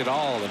plate at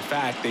all. In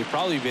fact, they've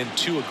probably been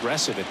too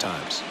aggressive at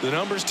times. The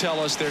numbers tell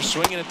us they're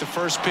swinging at the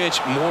first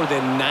pitch more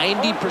than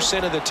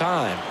 90% of the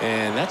time.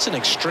 And that's an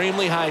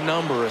extremely high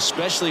number,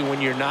 especially when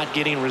you're not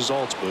getting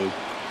results, Boog.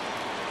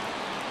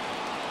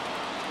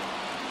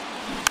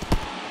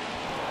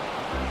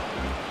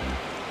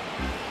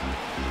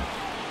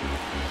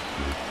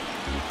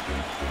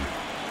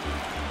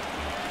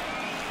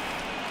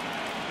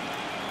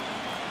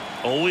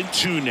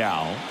 (0-2)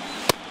 now,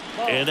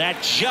 and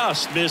that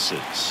just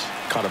misses.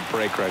 Caught a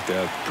break right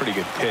there. Pretty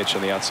good pitch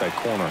on the outside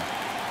corner.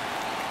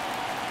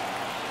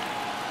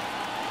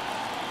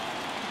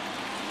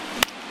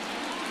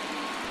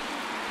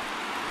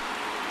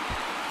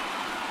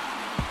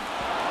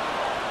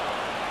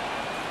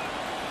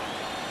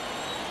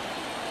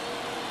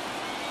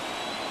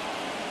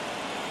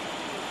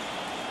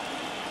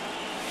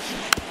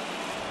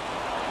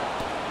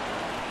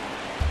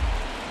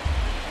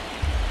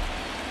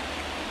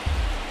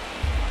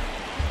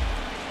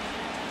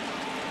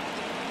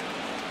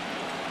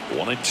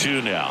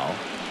 (1-2) now.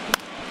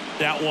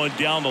 That one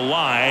down the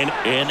line,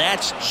 and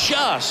that's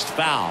just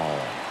foul.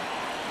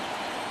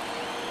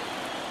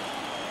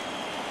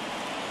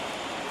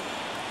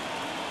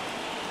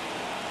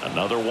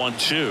 Another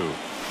 1-2.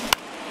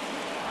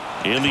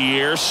 In the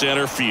air,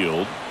 center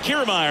field.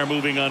 Kiermaier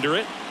moving under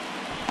it.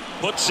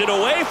 Puts it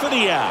away for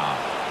the out.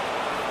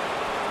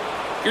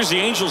 Here's the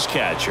Angels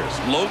catcher,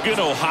 Logan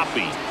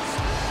O'Hoppe.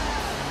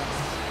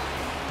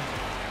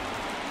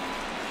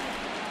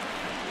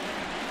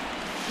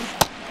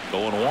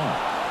 Going 1. 0-1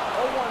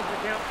 to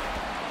count.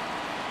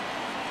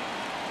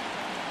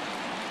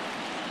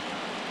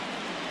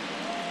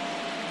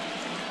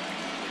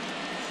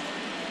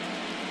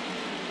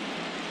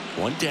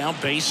 One down,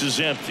 base is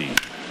empty.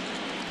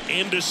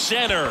 Into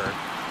center.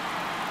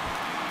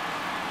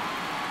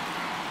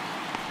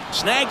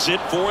 Snags it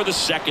for the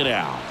second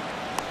out.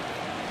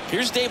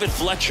 Here's David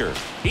Fletcher.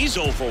 He's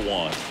 0 for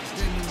 1.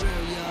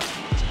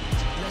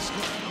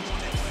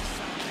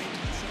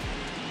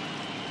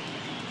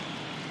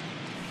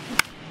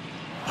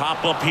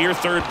 Pop up here,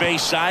 third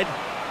base side.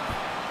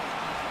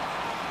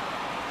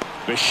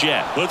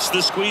 Bichette puts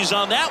the squeeze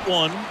on that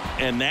one,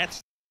 and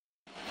that's.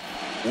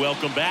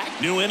 Welcome back.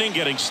 New inning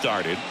getting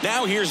started.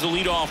 Now here's the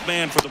leadoff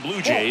man for the Blue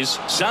Jays,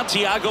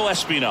 Santiago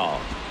Espinal.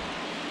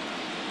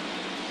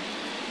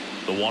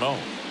 The 1-0.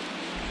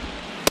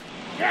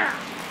 Yeah.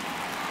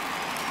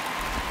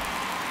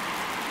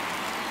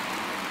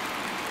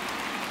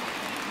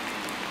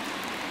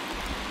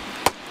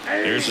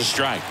 Here's a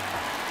strike.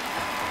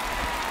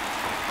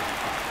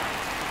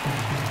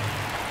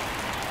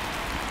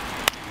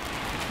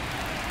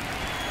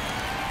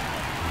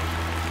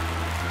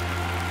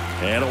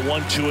 And a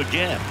 1-2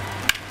 again.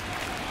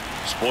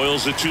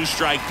 Spoils the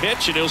 2-strike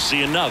pitch, and he'll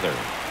see another.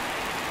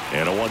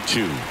 And a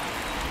 1-2.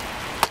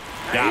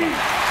 Got him.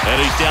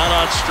 And he's down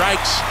on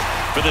strikes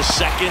for the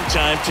second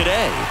time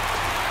today.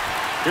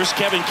 Here's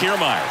Kevin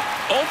Kiermaier.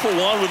 0 for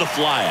 1 with a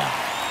flyout.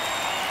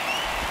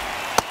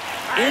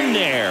 In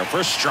there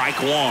for strike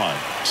one.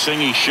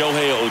 Singy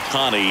Shohei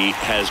Ohtani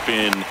has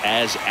been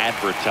as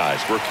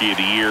advertised. Rookie of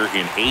the Year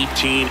in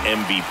 18,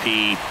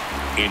 MVP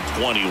in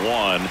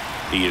 21.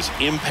 He has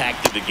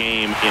impacted the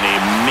game in a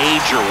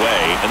major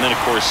way. And then, of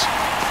course,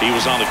 he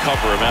was on the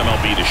cover of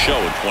MLB The Show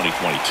in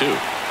 2022.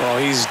 Well,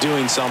 he's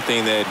doing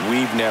something that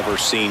we've never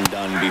seen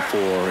done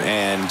before,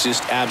 and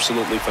just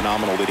absolutely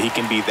phenomenal that he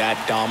can be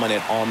that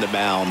dominant on the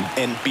mound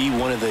and be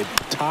one of the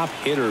top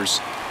hitters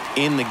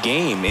in the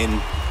game.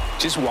 And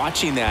just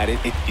watching that,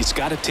 it's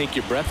got to take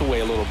your breath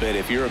away a little bit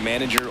if you're a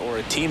manager or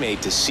a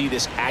teammate to see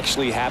this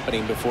actually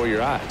happening before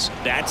your eyes.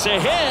 That's a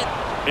hit.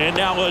 And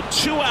now a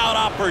two-out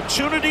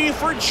opportunity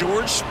for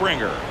George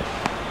Springer.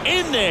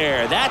 In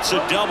there. That's a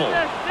double.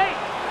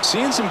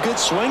 Seeing some good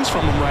swings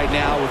from him right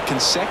now with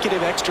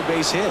consecutive extra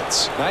base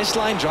hits. Nice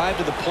line drive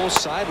to the pull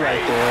side right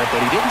there,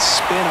 but he didn't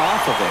spin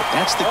off of it.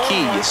 That's the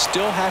key. You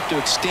still have to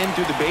extend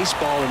through the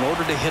baseball in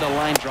order to hit a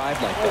line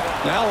drive like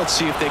that. Now let's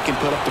see if they can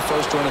put up the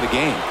first run of the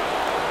game.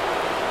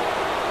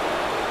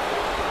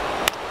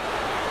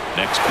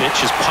 Next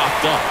pitch is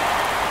popped up.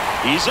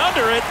 He's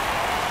under it.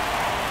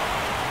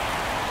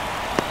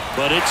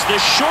 But it's the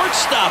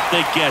shortstop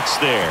that gets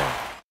there.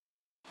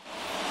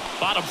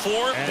 Bottom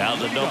four, down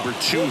the number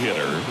 2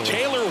 hitter,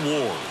 Taylor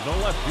Ward. The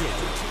left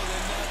fielder,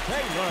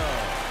 Taylor.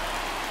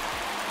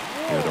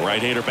 Here, the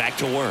right-hander back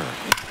to work.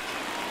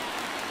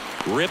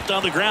 Ripped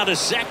on the ground to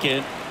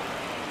second.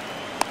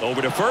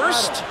 Over to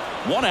first.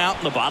 1 out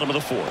in the bottom of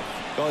the 4th.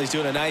 Well, he's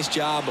doing a nice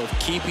job of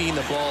keeping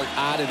the ball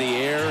out of the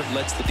air.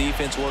 Lets the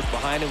defense work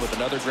behind him with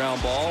another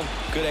ground ball.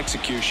 Good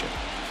execution.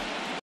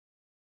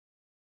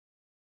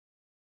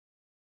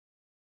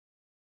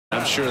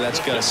 I'm sure that's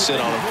going to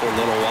sit on him for a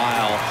little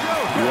while.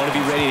 You want to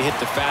be ready to hit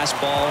the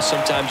fastball.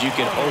 Sometimes you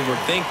can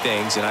overthink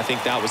things, and I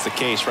think that was the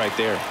case right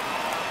there.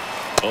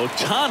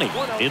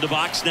 Ohtani in the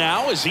box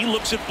now as he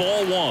looks at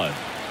ball 1.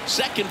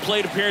 Second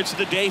plate appearance of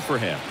the day for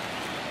him.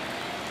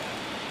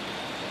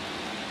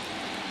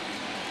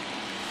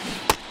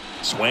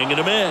 Swing and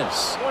a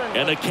miss.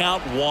 And the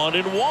count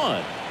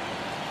 1-1.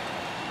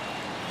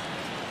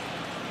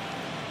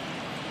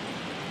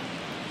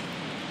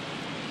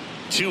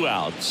 Two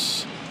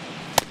outs.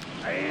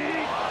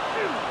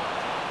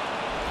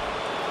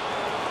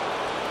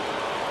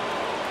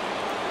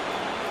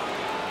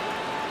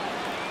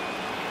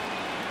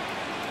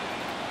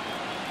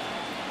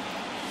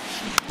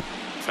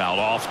 Fouled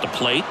off the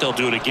plate. They'll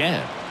do it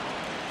again.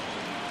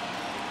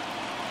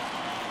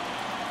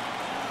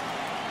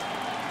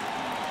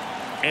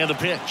 And the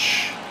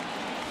pitch.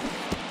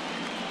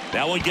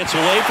 That one gets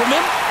away from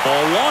him.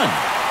 Ball 1.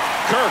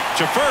 Kirk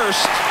to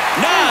first.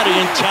 Not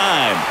in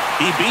time.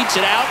 He beats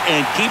it out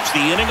and keeps the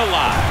inning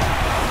alive.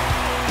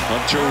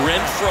 Hunter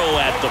Renfroe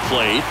at the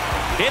plate.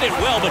 Hit it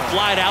well, but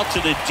flied out to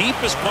the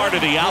deepest part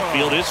of the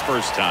outfield his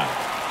first time.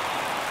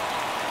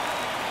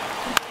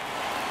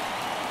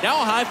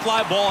 Now a high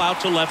fly ball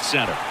out to left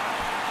center.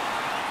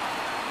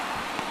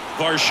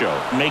 Varsho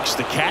makes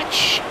the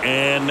catch,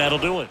 and that'll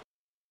do it.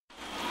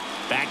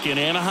 Back in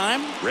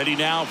Anaheim, ready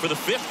now for the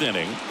 5th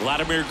inning.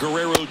 Vladimir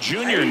Guerrero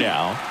Jr.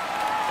 now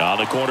on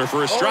the corner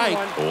for a strike.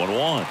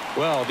 0-1.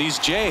 Well, these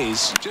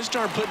Jays just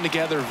aren't putting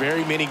together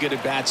very many good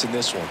at-bats in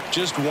this one.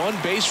 Just one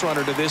base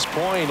runner to this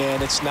point,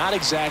 and it's not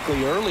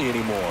exactly early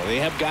anymore. They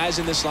have guys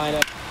in this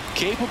lineup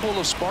capable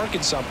of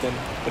sparking something,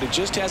 but it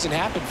just hasn't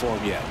happened for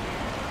them yet.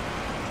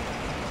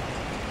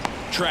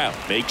 Trout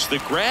makes the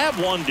grab,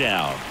 1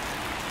 down.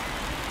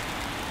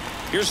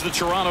 Here's the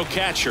Toronto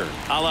catcher,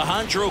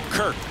 Alejandro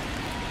Kirk.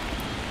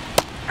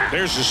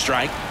 There's the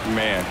strike.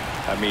 Man,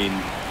 I mean,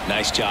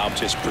 nice job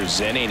just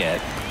presenting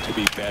it to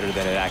be better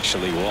than it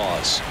actually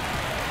was.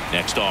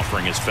 Next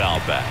offering is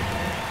fouled back.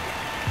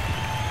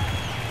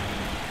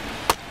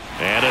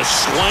 And a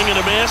swing and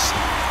a miss.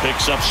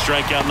 Picks up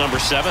strikeout number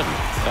 7.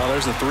 Now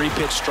there's the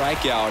 3-pitch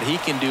strikeout. He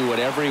can do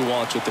whatever he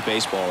wants with the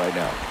baseball right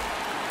now.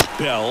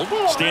 Bell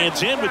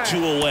stands in with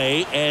 2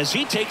 away as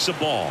he takes a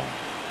ball.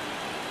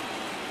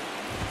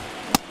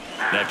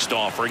 Next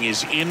offering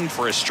is in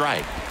for a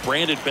strike.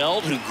 Brandon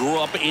Belt, who grew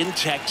up in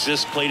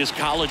Texas, played his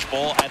college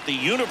ball at the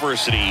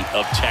University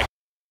of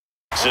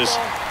Texas,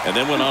 and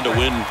then went on to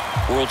win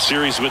World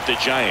Series with the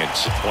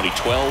Giants in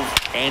 2012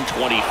 and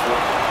 24.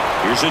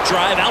 Here's a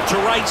drive out to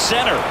right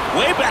center.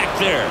 Way back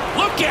there.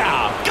 Look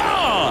out.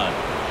 Gone.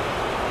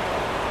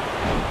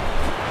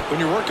 When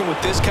you're working with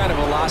this kind of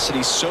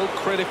velocity, so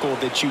critical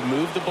that you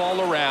move the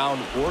ball around,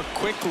 work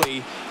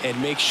quickly,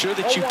 and make sure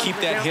that you keep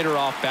that hitter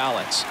off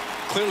balance.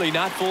 Clearly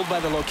not fooled by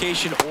the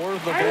location or the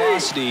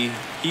velocity.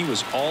 He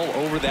was all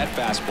over that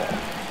fastball.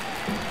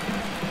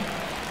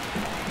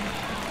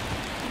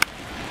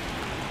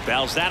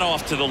 Fouls that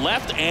off to the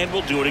left, and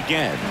we'll do it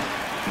again.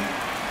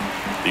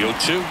 The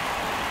 0-2.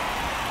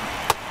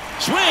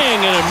 Swing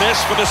and a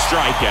miss for the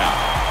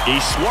strikeout. He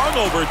swung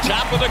over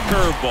top of the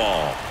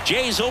curveball.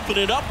 Jays open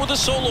it up with a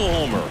solo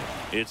homer.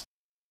 It's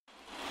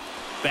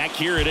back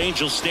here at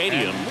Angel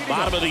Stadium,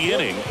 bottom of the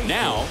inning.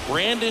 Now,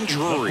 Brandon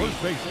Drury.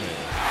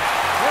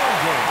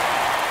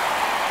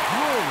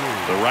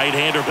 The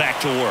right-hander back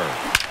to work.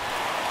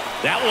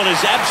 That one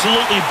is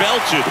absolutely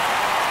belted.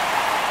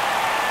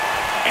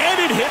 And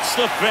it hits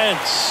the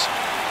fence.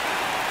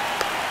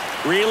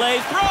 Relay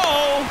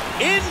throw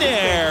in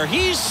there.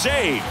 He's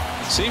safe.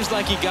 Seems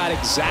like he got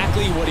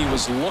exactly what he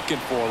was looking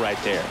for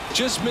right there.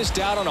 Just missed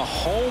out on a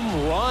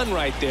home run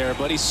right there,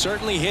 but he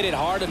certainly hit it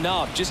hard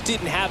enough. Just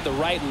didn't have the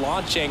right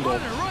launch angle.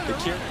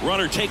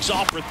 Runner takes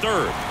off for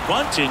third.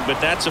 Bunting,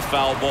 but that's a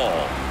foul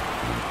ball.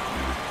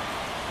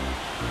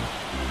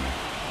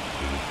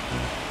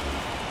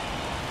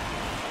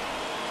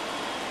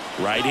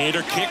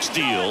 Right-hander kick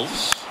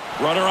steals.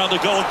 Runner on the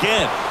go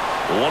again.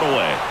 One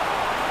away.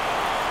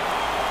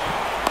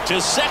 To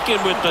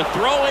second with the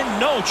throw and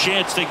no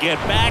chance to get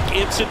back.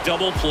 It's a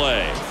double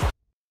play.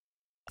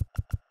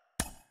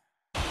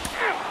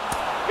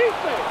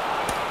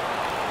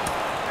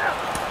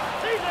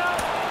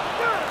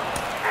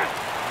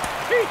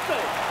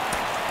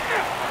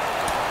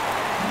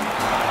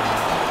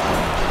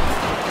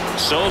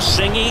 So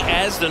Singy,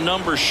 as the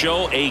numbers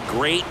show, a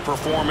great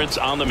performance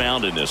on the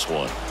mound in this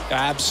one.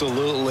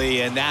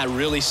 Absolutely, and that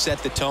really set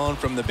the tone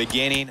from the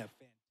beginning.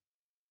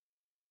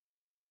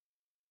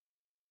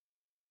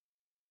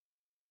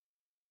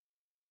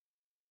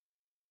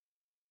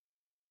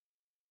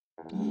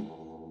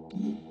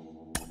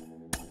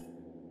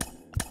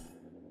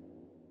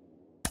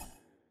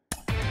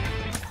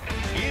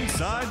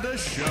 Inside the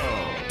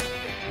Show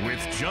with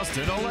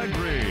Justin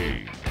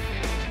Allegri.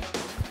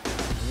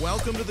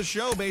 Welcome to the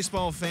show,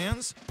 baseball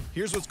fans.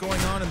 Here's what's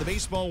going on in the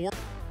baseball world.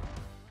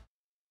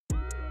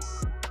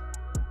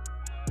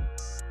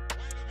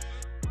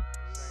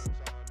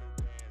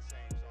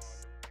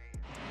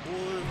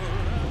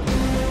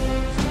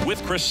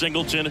 With Chris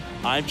Singleton,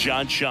 I'm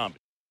John Shump.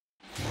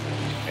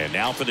 And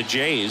now for the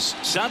Jays,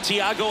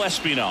 Santiago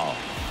Espinal.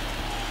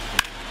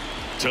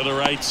 To the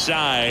right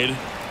side.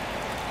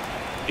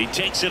 He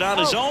takes it on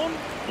his own.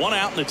 One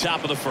out in the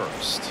top of the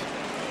first.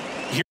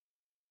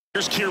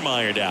 Here's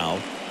Kiermaier now.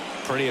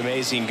 Pretty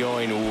amazing,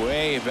 going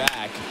way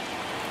back.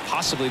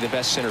 Possibly the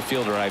best center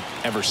fielder I've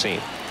ever seen.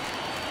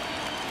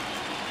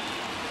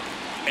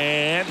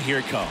 And here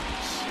it comes.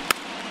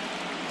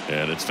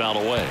 And it's fouled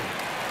away.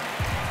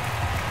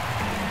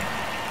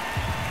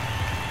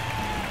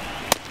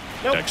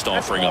 Nope, Next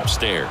offering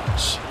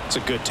upstairs. It's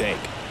a good take.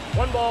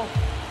 1 ball,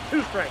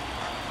 2 strikes.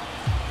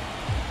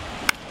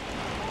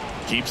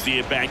 Keeps the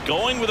at-bat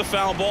going with a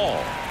foul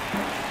ball.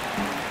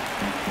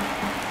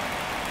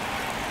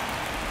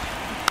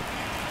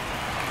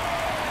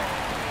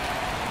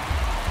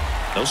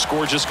 No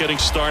score, just getting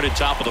started,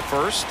 top of the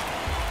first.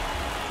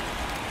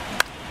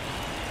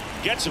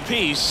 Gets a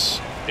piece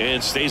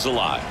and stays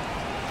alive.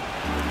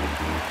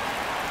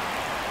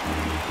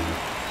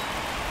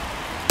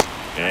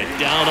 And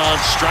down on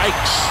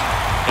strikes.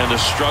 And the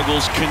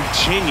struggles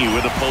continue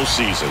in the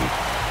postseason.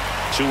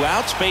 2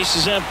 outs, base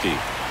is empty.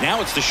 Now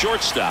it's the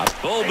shortstop,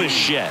 Bo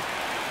Bichette.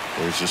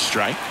 There's a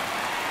strike.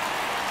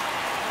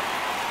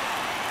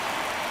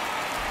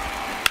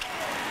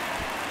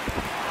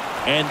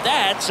 And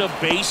that's a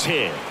base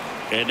hit.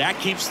 And that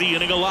keeps the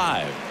inning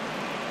alive.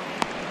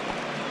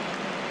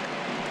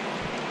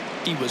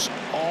 He was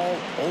all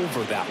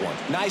over that one.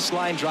 Nice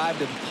line drive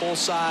to the pull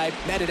side,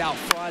 met it out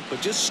front,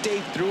 but just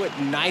stayed through it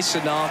nice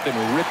enough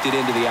and ripped it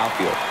into the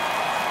outfield.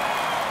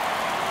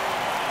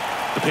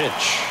 The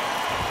pitch.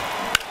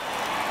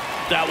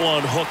 That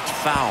one hooked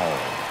foul.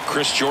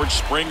 Chris George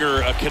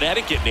Springer, a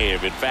Connecticut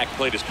native, in fact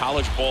played his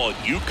college ball at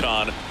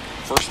UConn.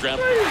 First round.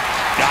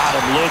 Got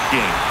him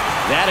looking.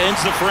 That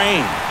ends the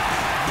frame.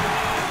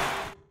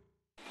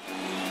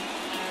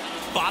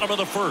 Bottom of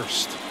the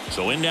first.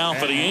 So in now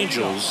for the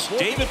Angels,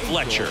 David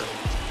Fletcher.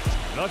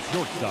 A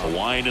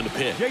wind in the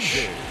pitch.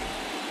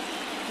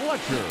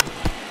 Fletcher.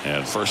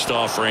 And first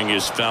offering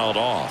is fouled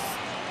off.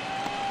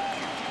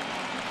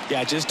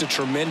 Yeah, just a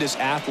tremendous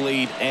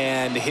athlete,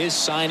 and his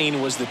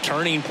signing was the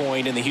turning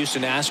point in the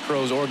Houston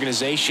Astros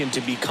organization to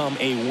become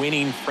a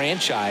winning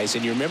franchise.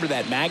 And you remember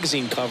that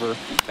magazine cover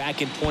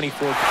back in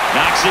 2014.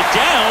 Knocks it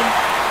down.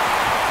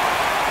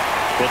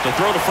 But the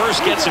throw to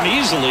first gets him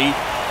easily,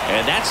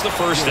 and that's the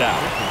first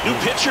out. New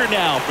pitcher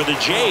now for the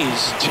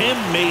Jays, Tim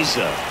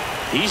Meza.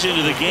 He's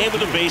into the game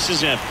with the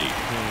bases empty.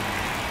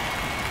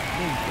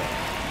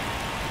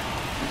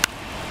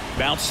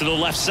 Bounce to the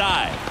left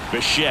side.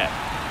 Bichette.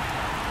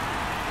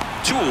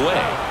 2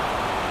 away.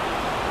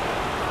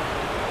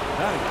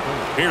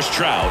 Here's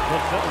Trout.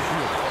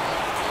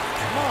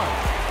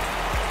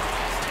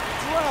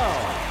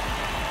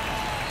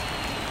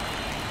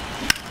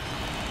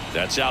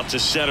 That's out to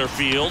center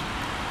field.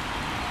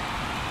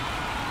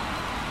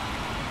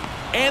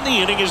 And the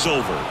inning is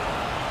over.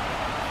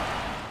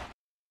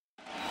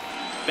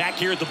 Back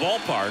here at the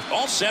ballpark,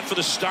 all set for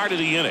the start of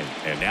the inning.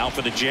 And now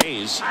for the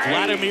Jays,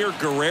 Vladimir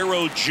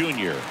Guerrero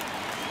Jr.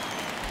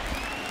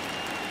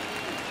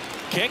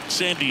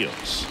 Kicks and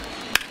deals.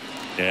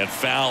 And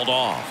fouled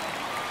off.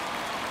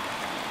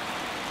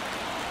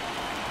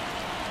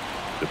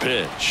 The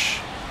pitch.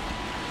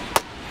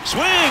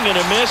 Swing and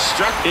a miss,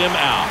 struck him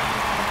out.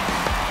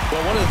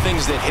 Well, one of the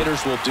things that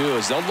hitters will do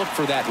is they'll look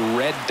for that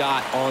red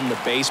dot on the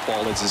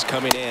baseball as it's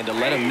coming in to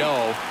let them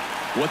know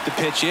what the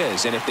pitch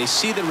is. And if they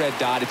see the red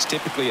dot, it's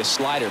typically a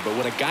slider. But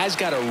when a guy's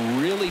got a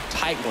really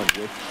tight one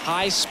with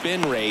high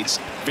spin rates,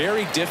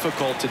 very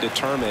difficult to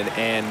determine.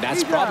 And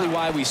that's probably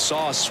why we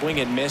saw a swing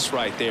and miss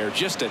right there.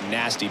 Just a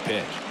nasty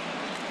pitch.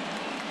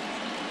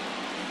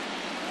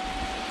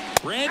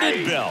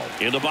 Brandon Belt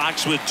in the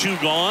box with 2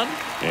 gone,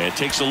 and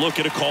takes a look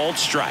at a called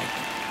strike.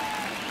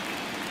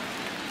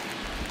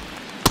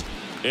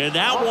 And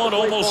that one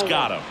almost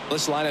got him.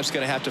 This lineup's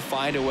going to have to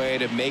find a way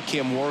to make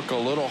him work a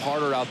little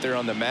harder out there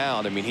on the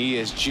mound. I mean, he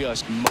is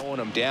just mowing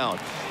them down.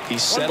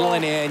 He's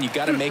settling in. You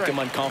got to make him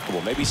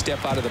uncomfortable. Maybe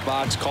step out of the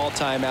box, call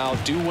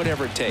timeout, do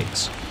whatever it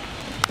takes.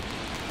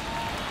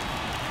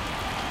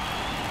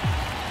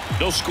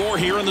 No score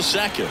here in the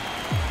second.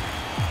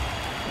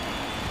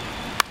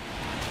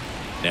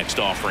 Next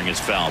offering is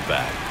fouled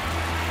back.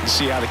 You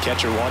see how the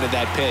catcher wanted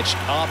that pitch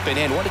up and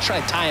in. Wanted to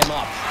try to tie him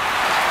up.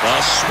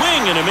 A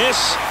swing and a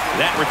miss.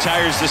 That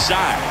retires the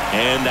side,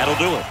 and that'll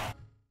do it.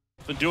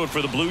 To do it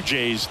for the Blue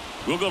Jays.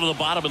 We'll go to the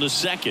bottom of the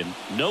second.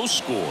 No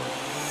score.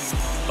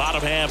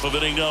 Bottom half of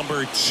inning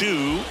number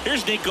 2.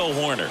 Here's Nico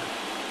Horner.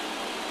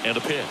 And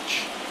a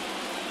pitch.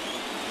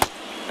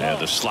 And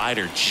the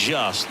slider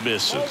just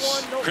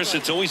misses. Chris,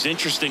 it's always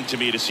interesting to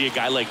me to see a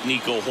guy like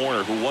Nico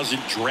Horner, who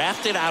wasn't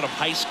drafted out of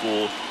high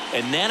school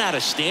and then out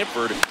of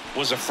Stanford,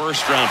 was a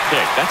first-round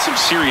pick. That's some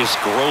serious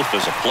growth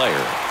as a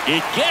player.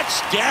 It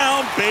gets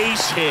down,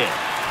 base hit.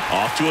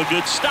 Off to a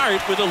good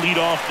start with a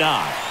leadoff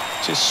knock.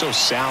 Just so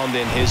sound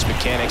in his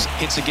mechanics.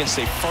 Hits against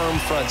a firm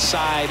front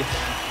side,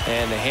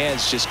 and the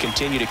hands just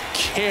continue to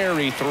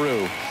carry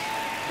through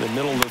the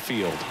middle of the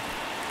field.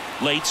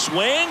 Late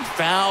swing,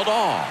 fouled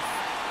off.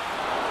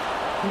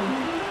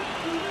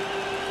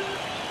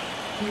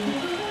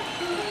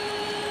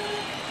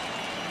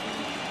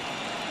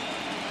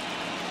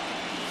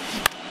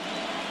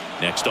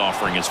 Next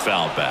offering is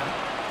fouled back.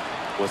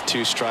 With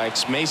 2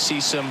 strikes, may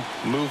see some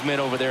movement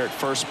over there at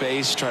first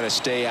base, try to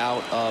stay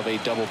out of a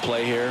double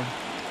play here.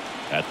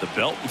 At the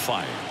belt and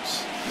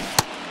fires.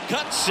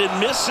 Cuts and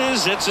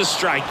misses. It's a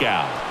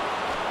strikeout.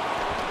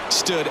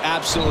 Stood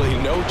absolutely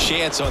no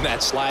chance on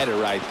that slider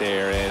right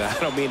there, and I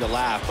don't mean to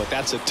laugh, but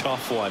that's a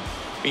tough one.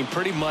 I mean,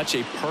 pretty much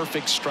a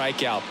perfect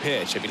strikeout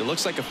pitch. I mean, it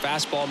looks like a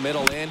fastball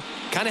middle in,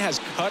 kind of has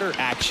cutter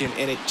action,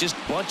 and it just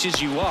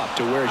bunches you up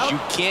to where you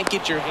can't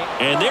get your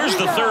hand. And there's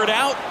the third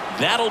out.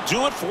 That'll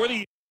do it for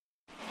the.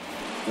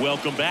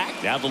 Welcome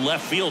back. Now the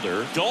left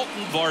fielder,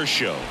 Dalton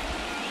Varsho.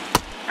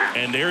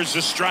 And there's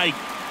the strike.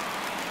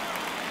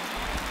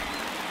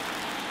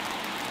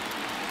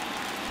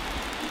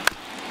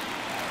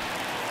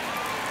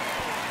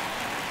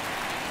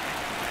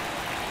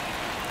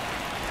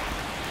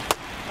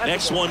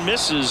 Next one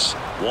misses.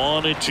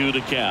 1-2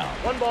 to count.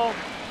 1 ball,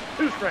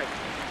 2 strikes.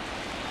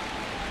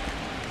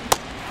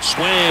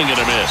 Swing and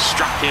a miss.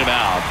 Struck him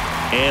out.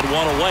 And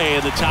 1 away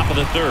in the top of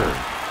the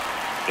 3rd.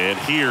 And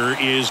here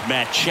is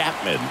Matt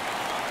Chapman.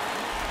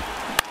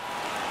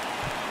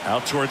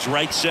 Out towards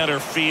right center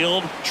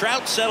field.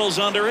 Trout settles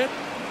under it.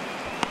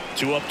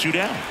 2 up, 2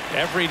 down.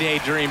 Every day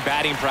during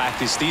batting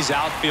practice, these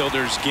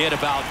outfielders get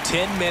about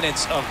 10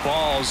 minutes of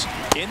balls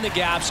in the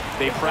gaps.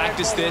 They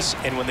practice this,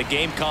 and when the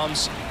game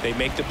comes, they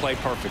make the play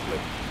perfectly.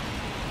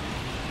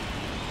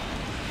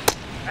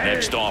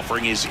 Next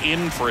offering is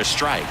in for a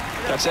strike.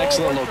 That's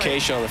excellent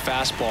location on the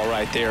fastball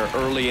right there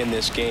early in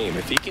this game.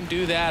 If he can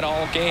do that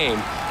all game,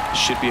 it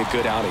should be a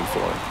good outing for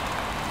him.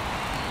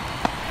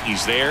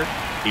 He's there.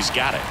 He's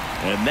got it.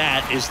 And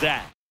that is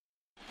that.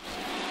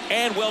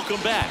 And welcome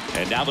back.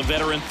 And now the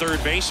veteran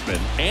third baseman,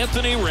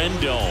 Anthony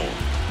Rendon.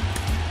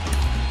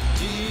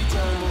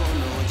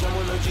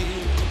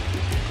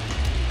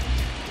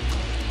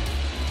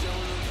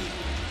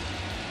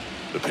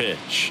 The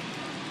pitch.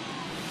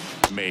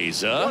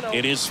 Meza,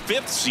 in his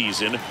 5th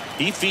season,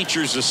 he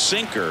features a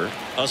sinker,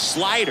 a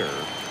slider,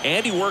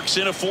 and he works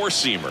in a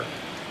 4-seamer.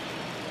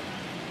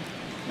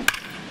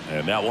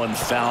 And that one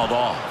fouled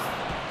off.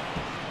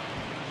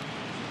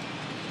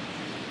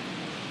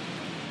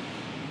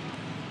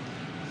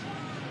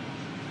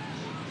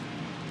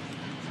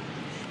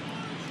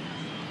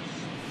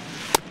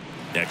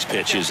 Next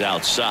pitch is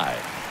outside.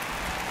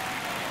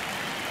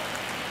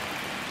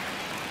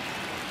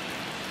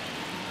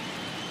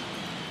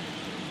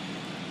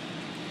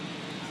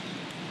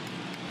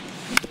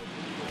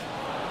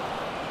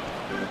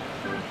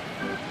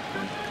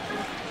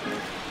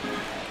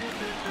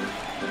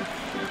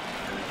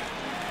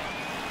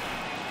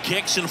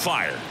 Kicks and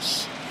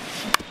fires.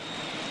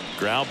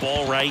 Ground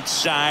ball right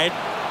side.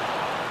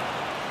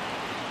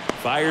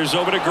 Fires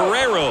over to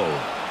Guerrero.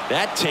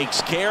 That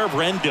takes care of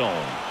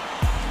Rendon.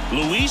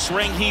 Luis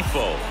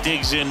Rengifo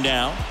digs in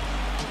now.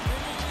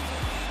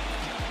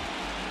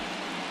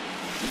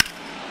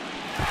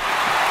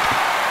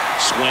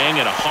 Swing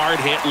and a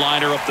hard hit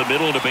liner up the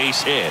middle to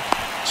base hit.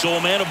 So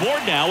a man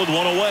aboard now with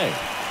 1 away.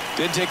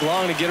 Didn't take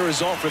long to get a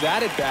result for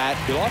that at bat.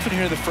 You'll often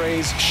hear the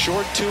phrase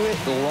short to it,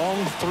 long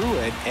through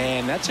it,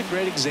 and that's a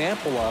great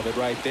example of it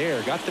right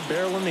there. Got the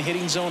barrel in the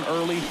hitting zone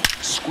early,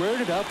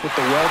 squared it up with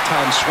the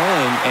well-timed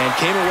swing, and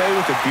came away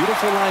with a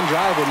beautiful line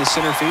drive in the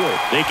center field.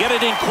 They get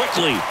it in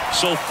quickly,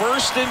 so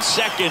first and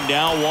second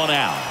now, one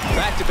out.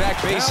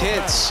 Back-to-back base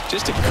hits,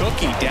 just a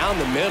cookie down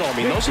the middle. I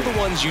mean, those are the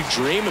ones you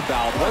dream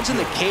about. Ones in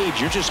the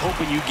cage, you're just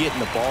hoping you get in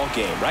the ball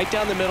game. Right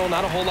down the middle,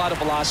 not a whole lot of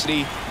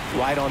velocity,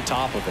 right on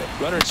top of it.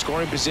 Runner in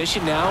scoring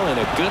position now, and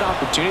a good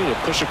opportunity to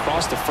push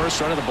across the first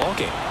run of the ball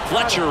game.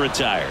 Fletcher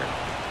retired.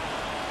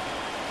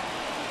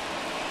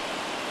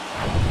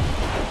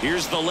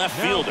 Here's the left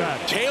fielder,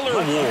 Taylor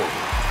Ward.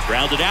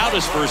 Grounded out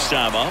his first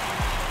time up.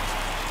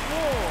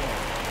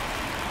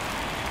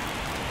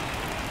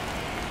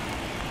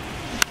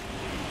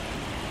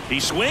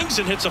 He swings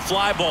and hits a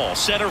fly ball,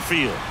 center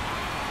field.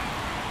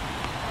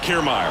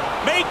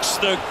 Kiermaier makes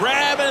the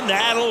grab, and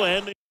that'll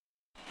end it.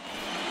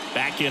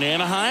 Back in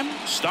Anaheim,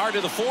 start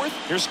of the fourth.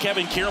 Here's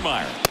Kevin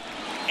Kiermaier.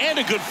 And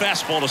a good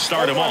fastball to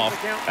start him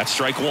off. That's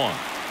strike one.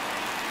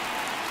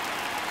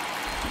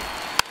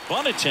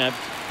 Bunt attempt,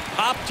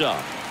 popped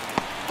up.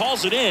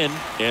 Calls it in,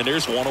 and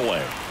there's one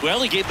away.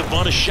 Well, he gave the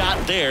bunt a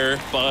shot there,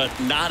 but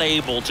not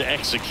able to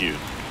execute.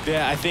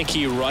 Yeah, I think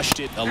he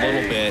rushed it a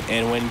little bit,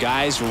 and when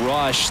guys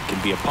rush, it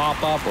can be a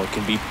pop-up or it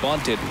can be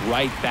bunted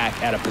right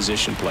back at a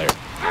position player.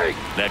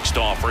 Next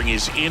offering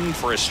is in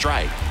for a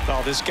strike.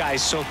 Oh, this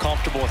guy's so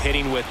comfortable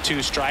hitting with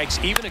 2 strikes.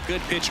 Even a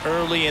good pitch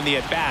early in the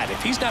at-bat.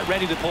 If he's not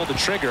ready to pull the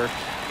trigger,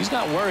 he's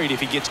not worried if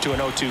he gets to an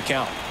 0-2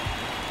 count.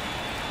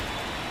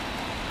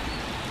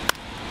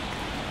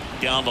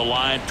 Down the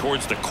line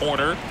towards the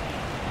corner.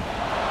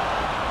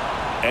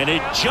 And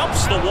it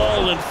jumps the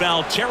wall in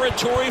foul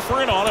territory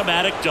for an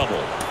automatic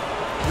double.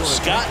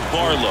 Scott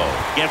Barlow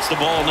gets the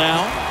ball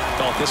now.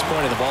 Well, at this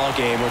point in the ball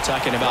game, we're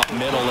talking about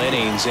middle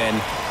innings, and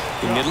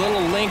you can get a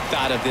little length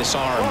out of this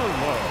arm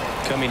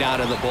coming out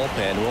of the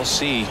bullpen. We'll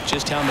see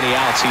just how many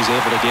outs he's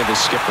able to give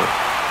his skipper.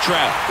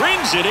 Trout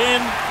brings it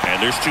in, and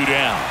there's 2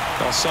 down.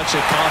 Well, such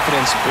a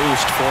confidence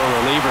boost for a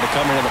reliever to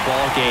come into the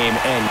ball game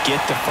and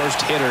get the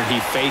first hitter he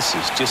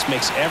faces. Just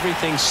makes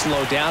everything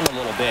slow down a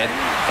little bit,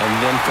 and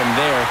then from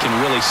there can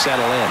really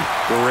settle in.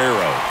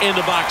 Guerrero in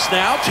the box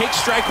now, takes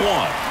strike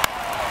one.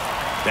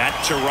 Back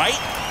to right.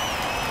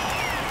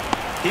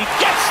 He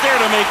gets there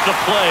to make the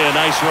play. A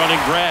nice running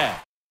grab.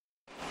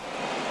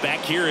 Back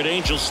here at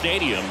Angel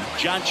Stadium,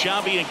 John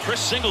Sciambi and Chris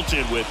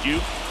Singleton with you.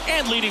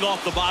 And leading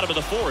off the bottom of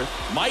the fourth,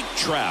 Mike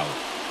Trout.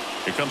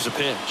 Here comes a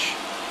pitch.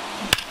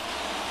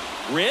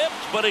 Ripped,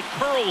 but it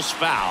curls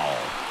foul.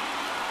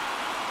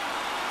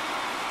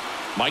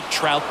 Mike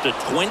Trout, the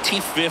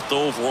 25th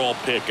overall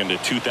pick in the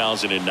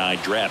 2009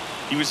 draft.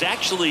 He was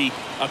actually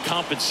a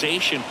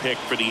compensation pick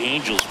for the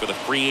Angels for the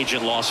free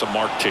agent loss of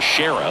Mark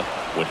Teixeira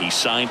when he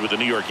signed with the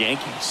New York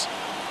Yankees.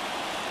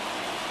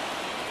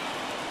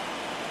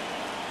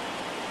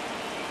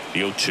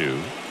 The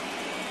 0-2.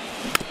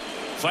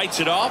 Fights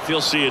it off.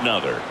 He'll see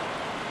another.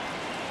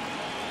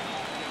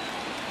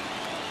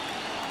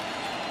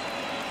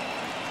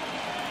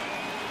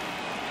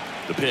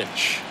 The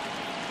pitch.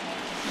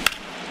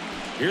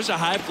 Here's a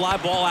high fly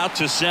ball out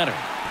to center.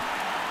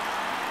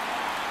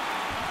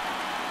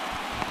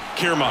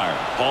 Kiermaier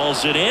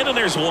hauls it in, and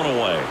there's one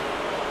away.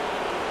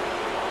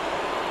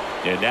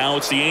 And now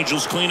it's the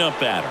Angels cleanup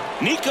batter,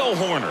 Nico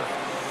Horner.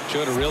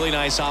 Showed a really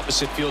nice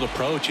opposite field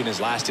approach in his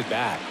last at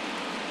bat.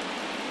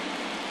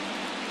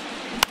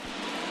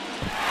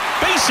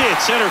 Base hit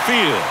center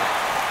field.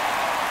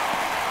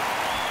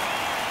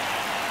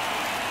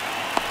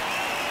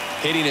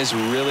 Hitting is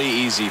really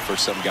easy for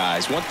some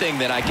guys. One thing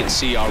that I can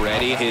see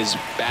already, his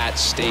bat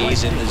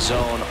stays in the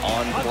zone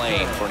on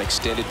plane for an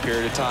extended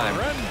period of time.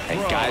 And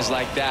guys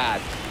like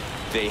that,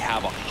 they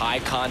have a high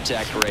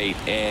contact rate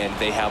and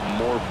they have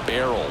more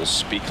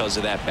barrels because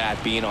of that bat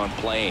being on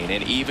plane.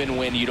 And even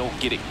when you don't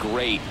get it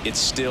great, it's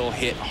still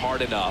hit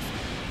hard enough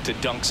to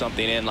dunk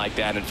something in like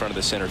that in front of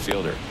the center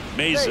fielder.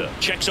 Mesa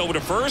checks over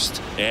to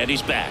first, and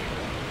he's back.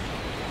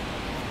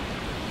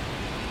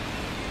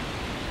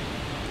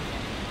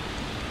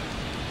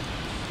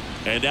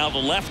 And now the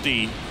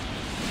lefty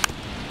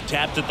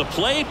tapped at the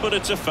plate, but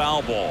it's a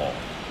foul ball.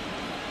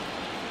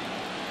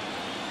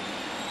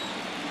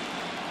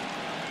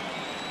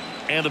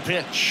 And the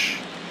pitch.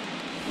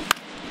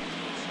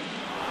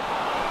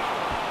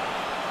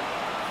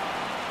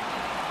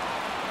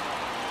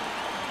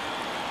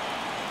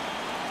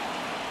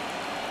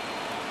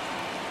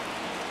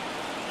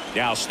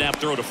 Now snap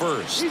throw to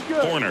first.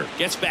 Horner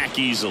gets back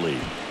easily.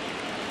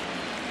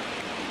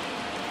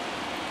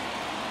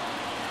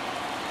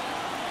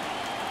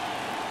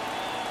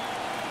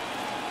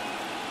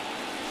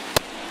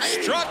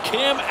 Struck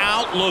him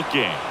out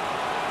looking.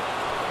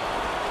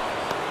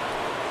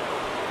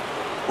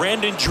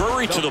 Brandon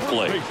Drury to the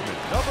plate.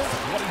 Number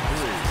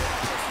 23,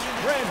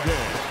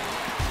 Brandon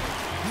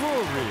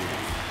Drury.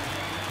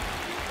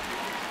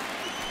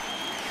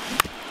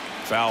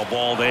 Foul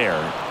ball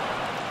there.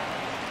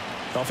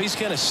 Well, if he's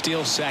going to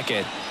steal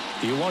second,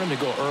 You want him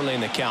to go early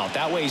in the count.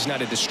 That way he's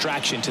not a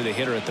distraction to the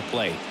hitter at the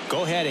plate.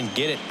 Go ahead and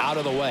get it out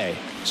of the way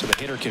so the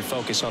hitter can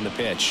focus on the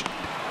pitch.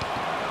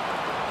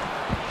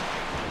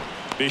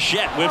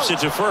 Bichette whips it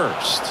to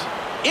first.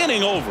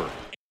 Inning over.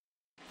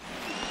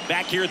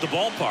 Back here at the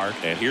ballpark,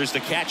 and here's the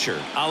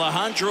catcher,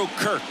 Alejandro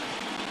Kirk.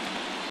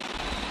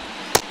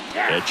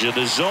 Edge of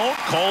the zone,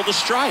 called a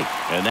strike,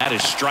 and that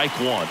is strike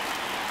one.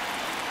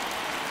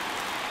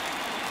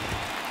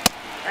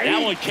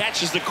 That one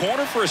catches the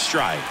corner for a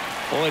strike.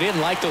 Well, he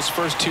didn't like those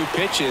first two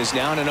pitches.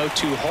 Now in an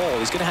 0-2 hole,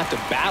 he's going to have to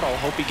battle.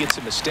 Hope he gets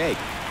a mistake.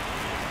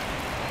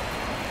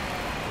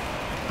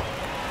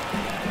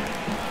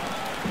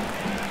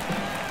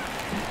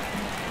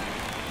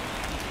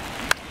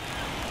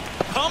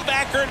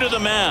 Comebacker to the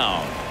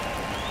mound.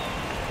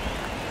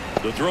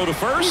 The throw to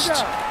first,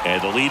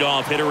 and the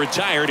leadoff hitter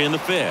retired in the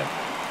fifth.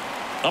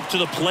 Up to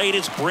the plate,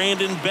 it's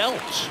Brandon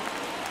Belt.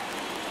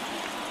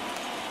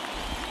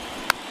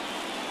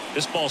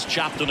 This ball's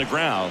chopped on the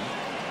ground.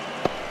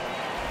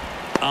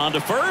 On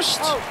to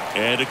first,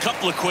 and a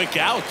couple of quick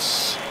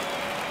outs.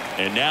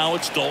 And now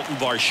it's Dalton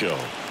Varsho.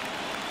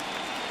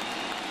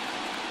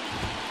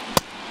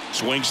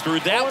 Swings through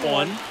that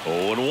one.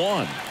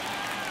 0-1.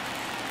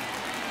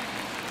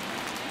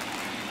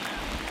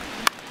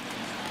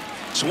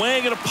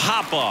 Swing and a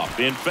pop-off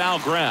in foul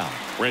ground.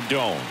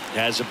 Rendon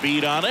has a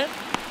beat on it.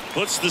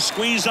 Puts the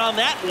squeeze on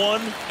that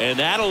one, and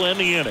that'll end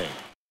the inning.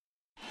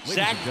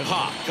 Zach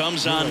Pop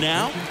comes on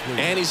now.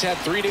 And he's had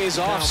 3 days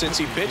off since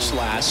he pitched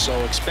last, so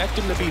expect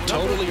him to be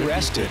totally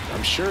rested.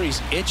 I'm sure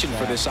he's itching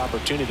for this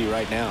opportunity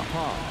right now.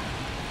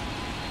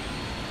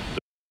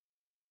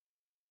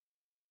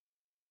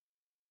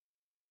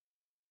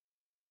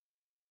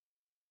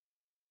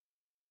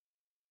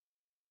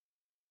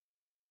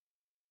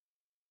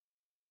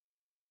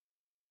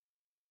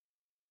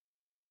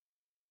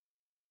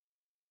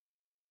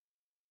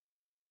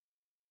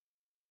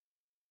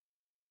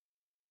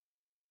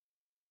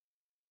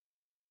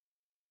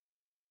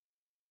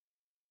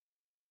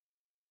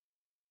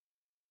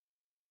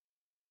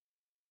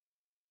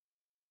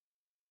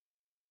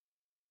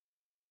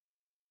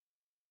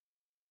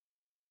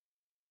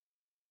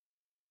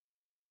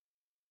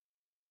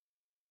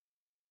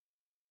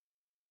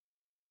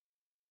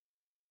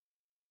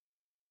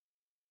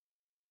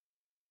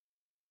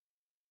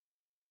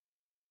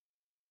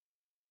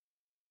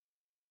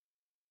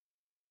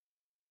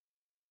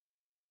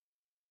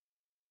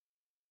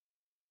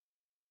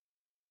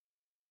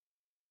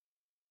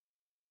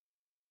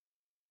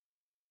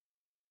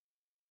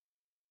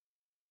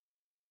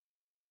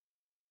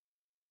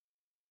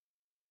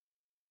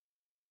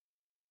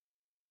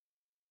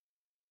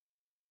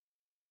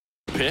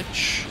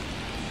 Pitch.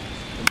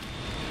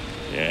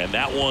 And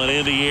that one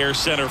in the air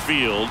center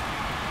field.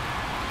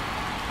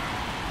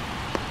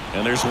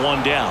 And there's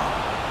one down.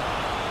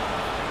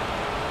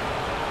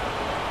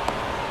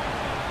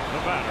 The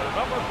batter,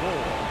 number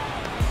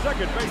 4,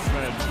 second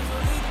baseman.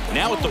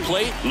 Now at the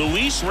plate,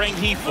 Luis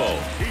Rengifo.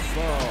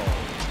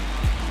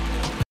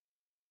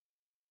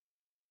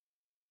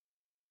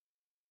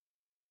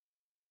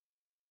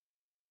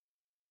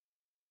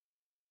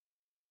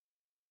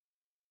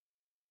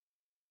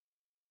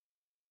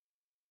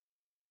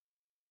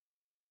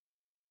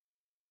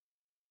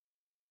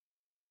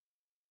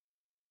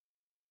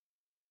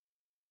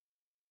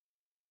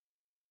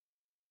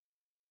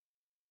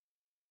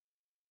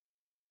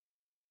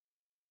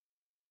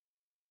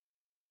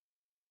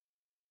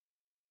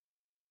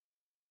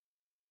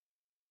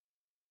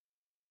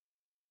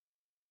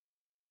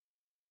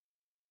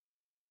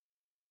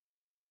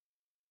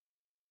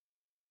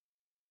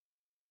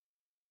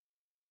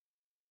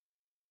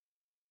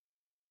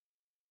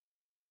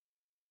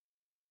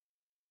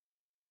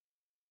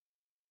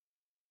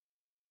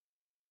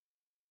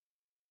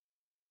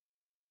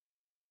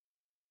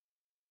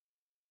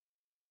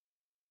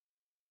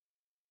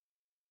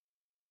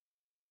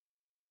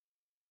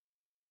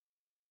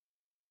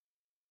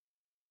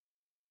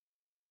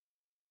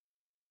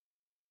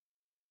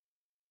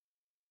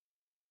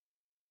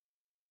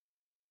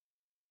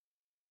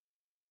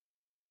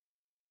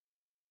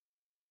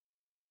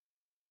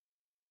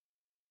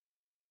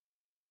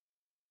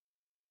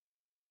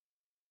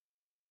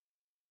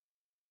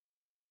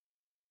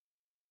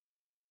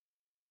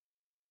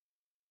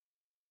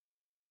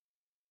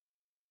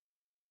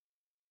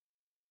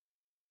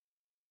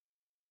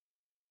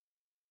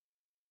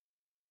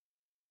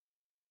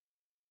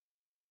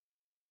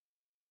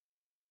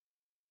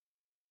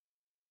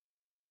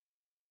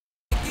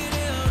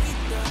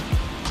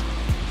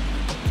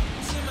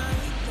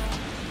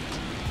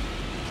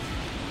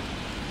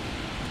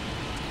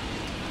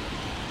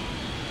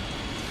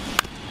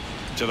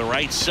 To the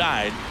right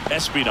side,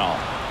 Espinal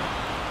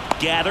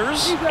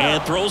gathers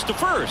and throws to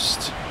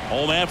first.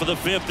 Home man for the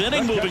fifth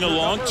inning, moving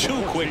along,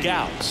 2 quick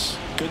outs.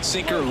 Good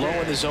sinker low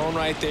in the zone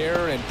right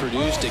there and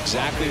produced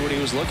exactly what he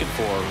was looking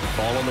for.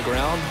 Ball on the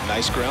ground,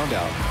 nice ground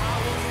out.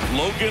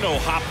 Logan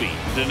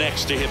O'Hoppe, the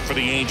next to hit for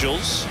the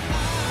Angels.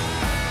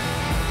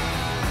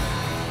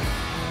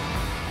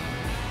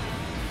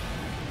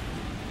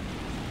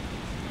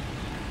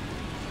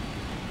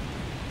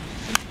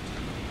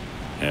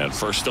 And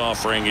first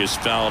offering is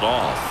fouled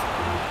off.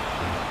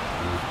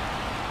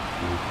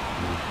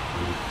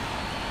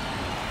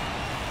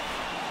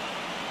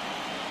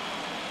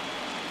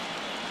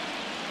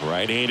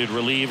 Right-handed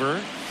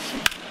reliever.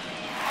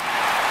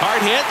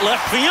 Hard hit,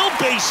 left field,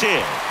 base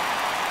hit.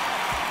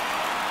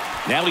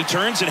 Now he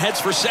turns and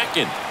heads for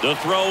second. The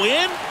throw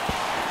in,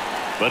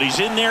 but he's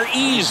in there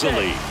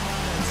easily.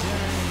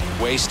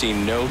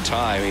 Wasting no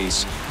time.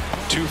 He's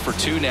 2 for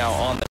 2 now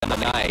on the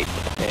night,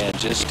 and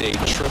just a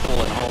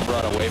triple and home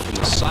run away from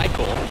the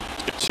cycle.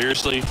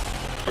 Seriously,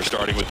 we're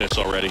starting with this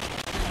already.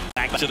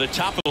 Back to the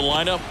top of the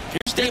lineup.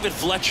 Here's David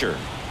Fletcher.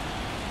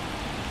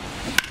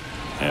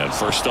 And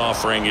first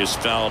offering is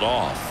fouled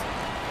off.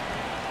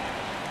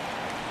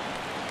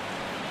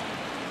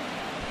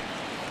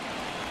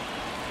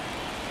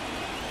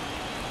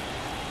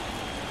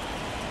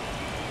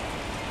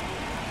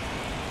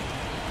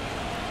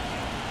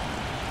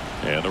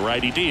 And the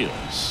righty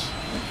deals.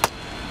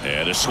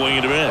 And a swing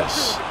and a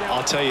miss.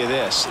 I'll tell you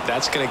this,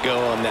 that's going to go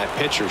on that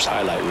pitcher's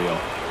highlight reel.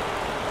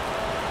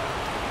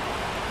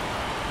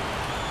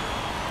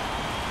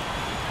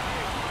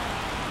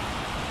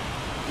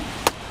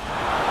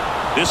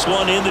 This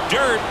one in the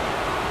dirt.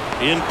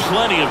 In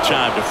plenty of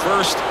time to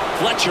first.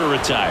 Fletcher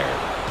retired.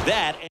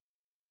 That.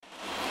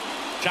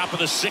 Top of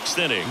the 6th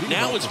inning.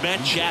 Now it's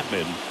Matt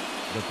Chapman.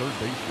 The third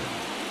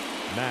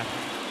baseman, Matt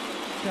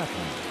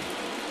Chapman.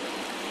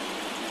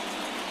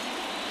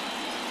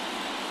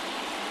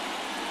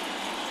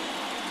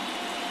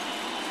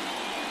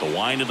 The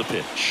wind of the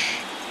pitch.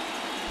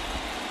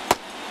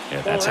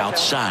 And that's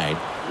outside.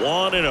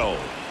 1-0.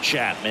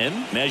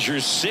 Chapman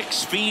measures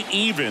 6 feet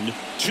even,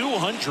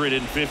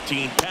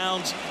 215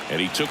 pounds,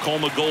 and he took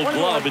home a Gold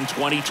Glove in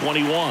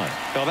 2021.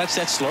 Well, that's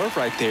that slurve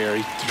right there.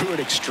 He threw it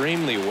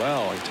extremely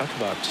well. You talk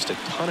about just a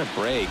ton of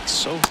breaks.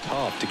 So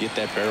tough to get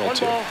that barrel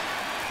to.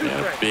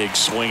 Yeah, big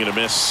swing and a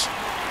miss.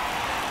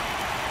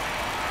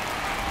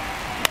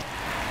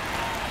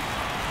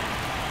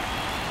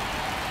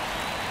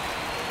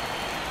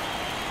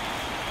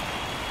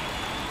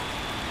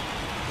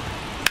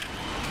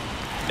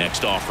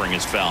 Next offering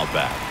is fouled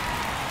back.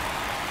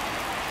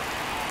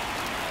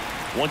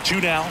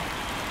 1-2 now.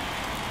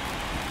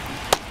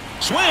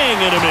 Swing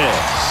and a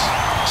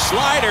miss.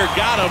 Slider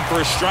got him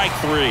for strike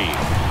 3.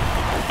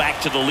 Back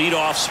to the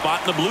leadoff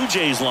spot in the Blue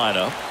Jays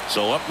lineup.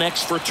 So up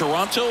next for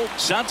Toronto,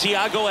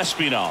 Santiago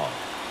Espinal.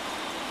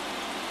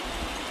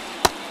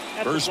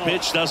 First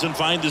pitch doesn't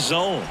find the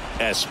zone.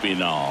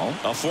 Espinal,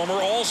 a former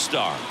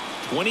All-Star,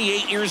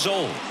 28 years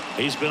old.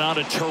 He's been on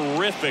a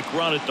terrific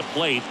run at the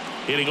plate,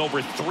 hitting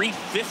over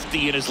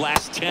 350 in his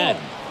last 10.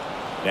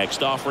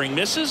 Next offering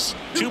misses.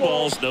 2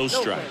 balls, no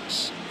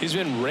strikes. He's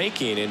been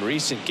raking in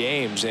recent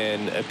games,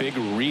 and a big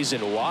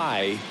reason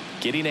why,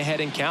 getting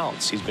ahead in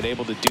counts. He's been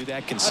able to do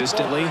that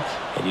consistently,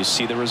 and you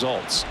see the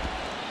results.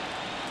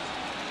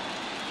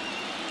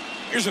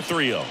 Here's a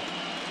 3-0.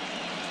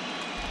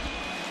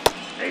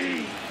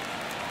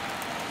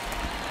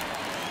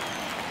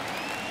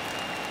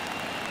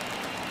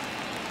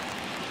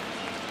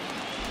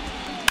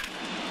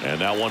 And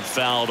that one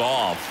fouled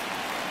off.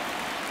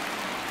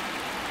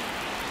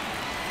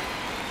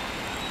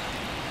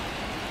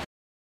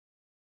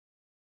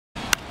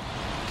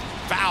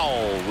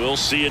 Foul. We'll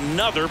see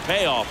another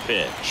payoff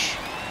pitch.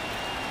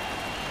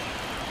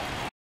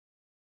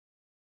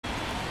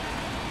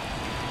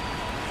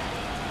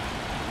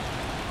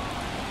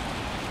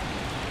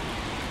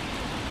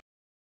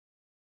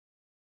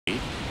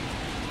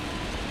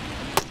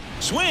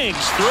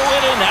 Swings through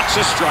it, and that's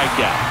a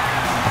strikeout.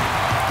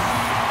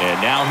 And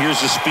now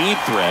here's a speed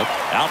threat,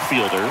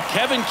 outfielder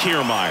Kevin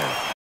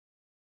Kiermaier.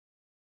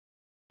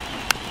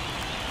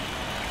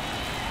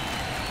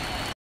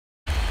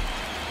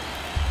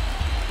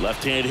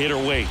 Left-hand hitter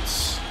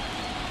waits.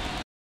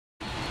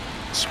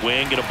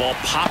 Swing and a ball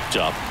popped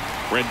up.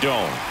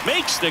 Rendon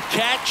makes the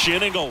catch,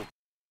 in and go.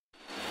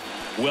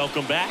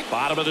 Welcome back.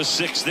 Bottom of the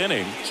 6th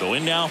inning. So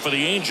in now for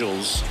the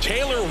Angels,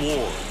 Taylor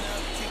Ward.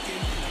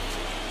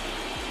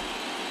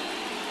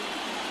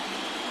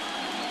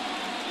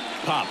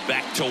 Pop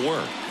back to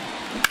work.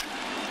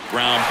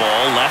 Ground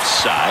ball left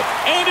side,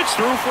 and it's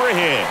through for a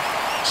hit.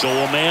 So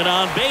a man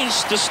on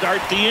base to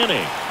start the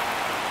inning.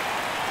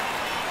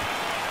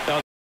 Now,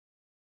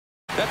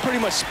 that pretty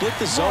much split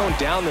the zone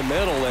down the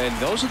middle, and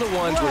those are the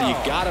ones where you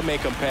got to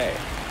make them pay.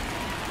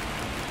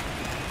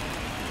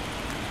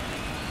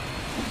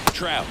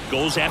 Trout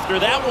goes after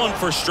that one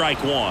for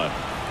strike 1.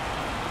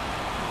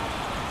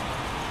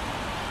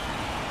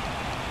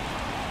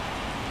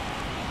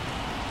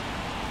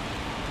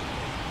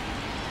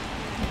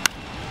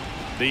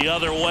 The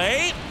other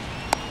way,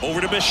 over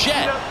to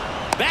Bichette.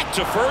 Back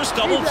to first,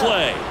 double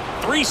play.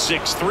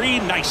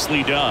 3-6-3,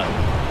 nicely done.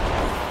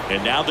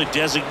 And now the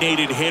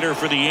designated hitter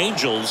for the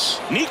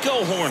Angels,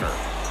 Nico Horner.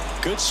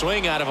 Good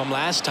swing out of him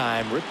last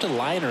time. Ripped a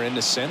liner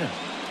into center.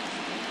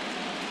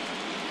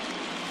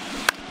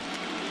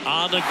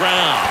 On the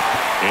ground.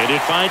 And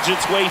it finds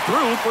its way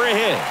through for a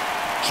hit.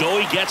 So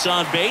he gets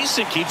on base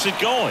and keeps it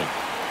going.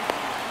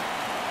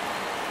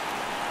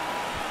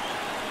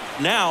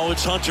 Now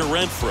it's Hunter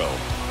Renfroe,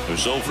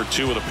 who's 0 for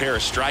 2 with a pair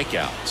of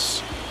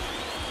strikeouts.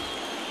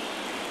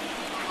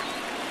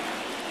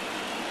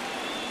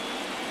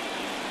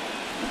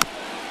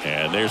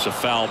 And there's a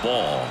foul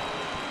ball.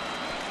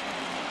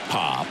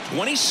 Pop,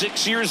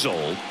 26 years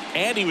old,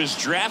 and he was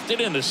drafted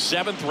in the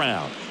 7th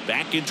round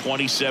back in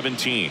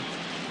 2017.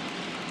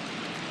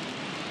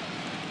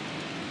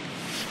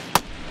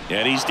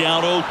 And he's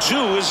down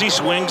 0-2 as he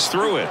swings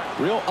through it.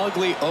 Real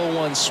ugly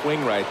 0-1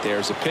 swing right there.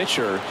 As a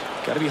pitcher,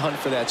 got to be hunting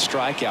for that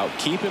strikeout.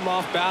 Keep him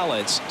off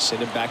balance.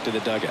 Send him back to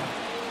the dugout.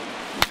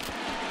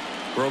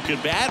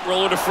 Broken bat,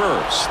 roller to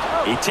first.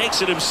 He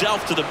takes it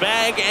himself to the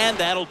bag, and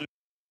that'll do.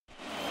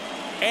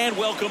 And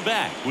welcome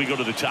back. We go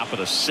to the top of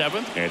the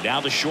 7th, and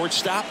now the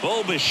shortstop,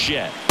 Bo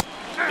Bichette.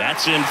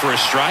 That's in for a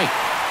strike.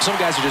 Some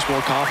guys are just more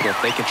confident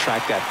if they can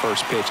track that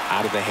first pitch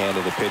out of the hand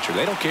of the pitcher.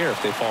 They don't care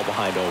if they fall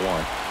behind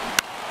 0-1.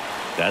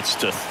 That's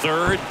to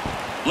third.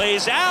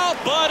 Lays out,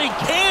 but he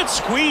can't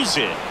squeeze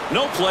it.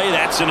 No play.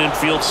 That's an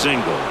infield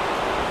single.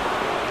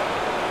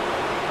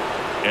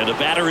 And the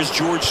batter is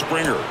George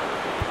Springer.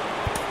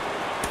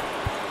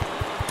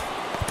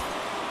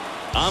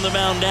 On the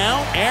mound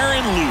now,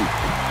 Aaron Luke.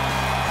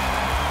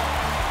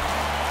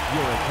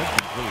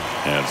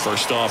 And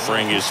first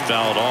offering is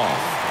fouled off.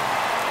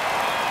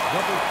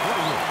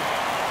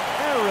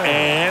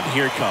 And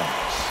here it comes.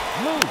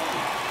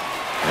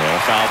 And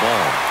a foul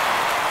ball.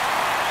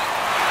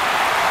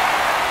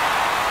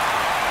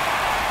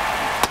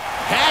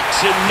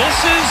 Hacks and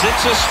misses.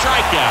 It's a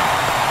strikeout.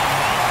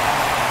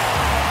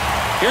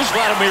 Here's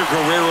Vladimir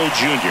Guerrero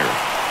Jr.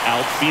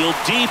 Outfield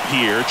deep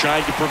here,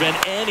 trying to prevent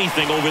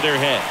anything over their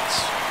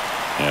heads.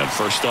 And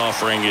first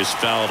offering is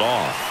fouled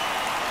off.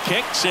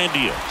 Kicks and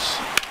deals.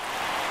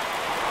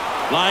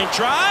 Line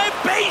drive,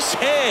 base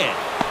hit.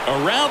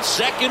 Around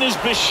second is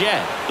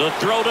Bichette. The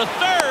throw to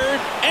third,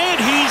 and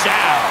he's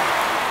out.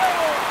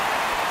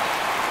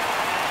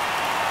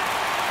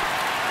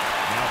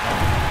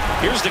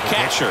 Here's the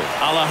catcher,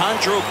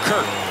 Alejandro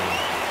Kirk.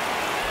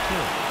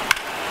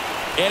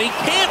 And he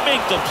can't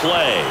make the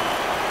play.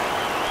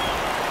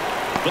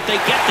 But they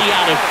get the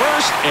out at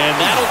first, and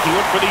that'll do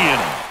it for the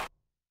inning.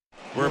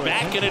 We're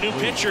back in a new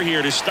pitcher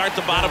here to start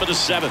the bottom of the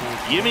 7th.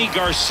 Yimi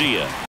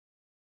Garcia.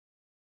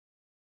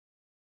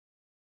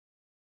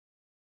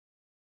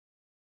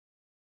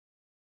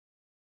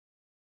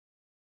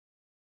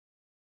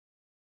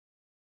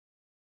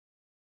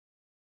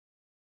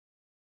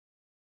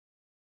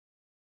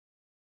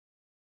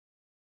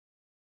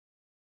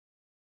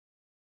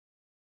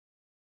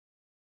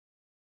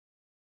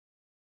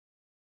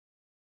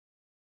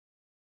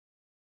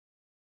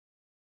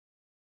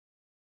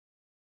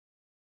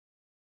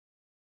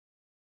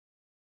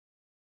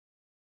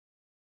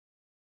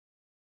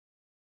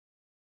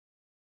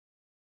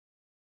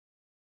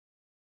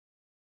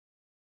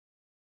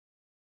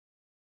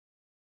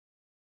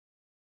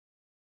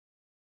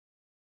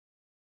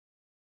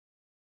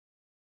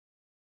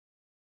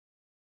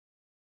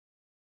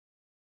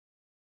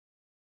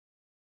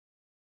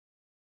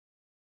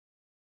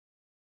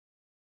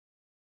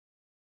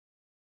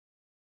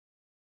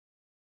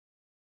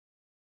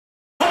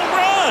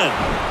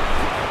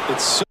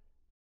 It's so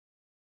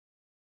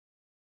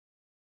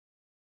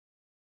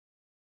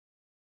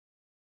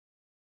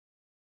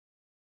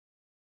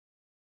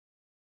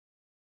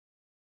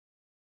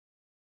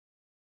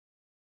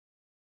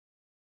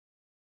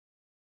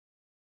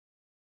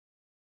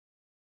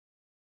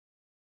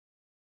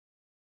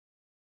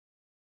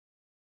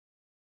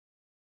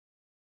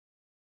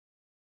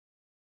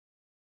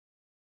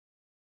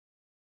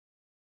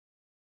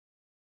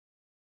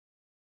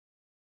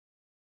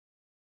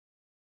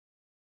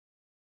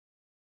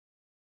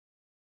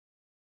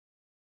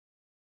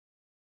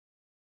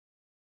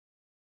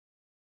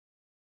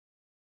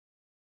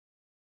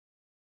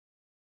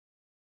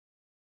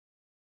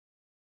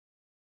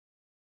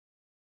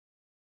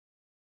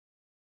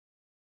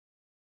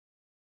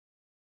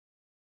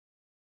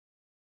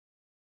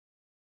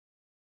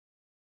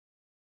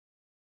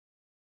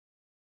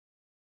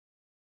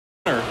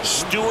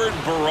Stuart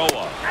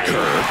Baroa.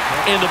 Curve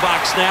in the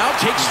box now.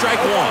 Takes strike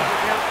 1.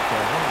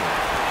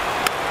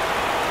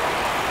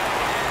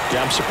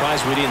 Yeah, I'm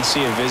surprised we didn't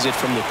see a visit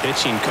from the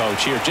pitching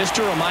coach here. Just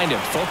to remind him,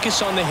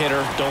 focus on the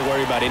hitter. Don't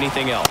worry about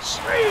anything else.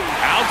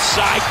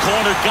 Outside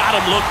corner, got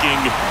him looking.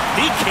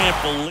 He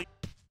can't believe.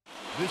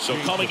 So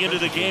coming into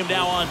the game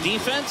now on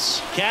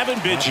defense, Kevin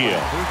Biggio.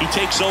 He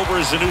takes over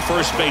as the new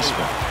first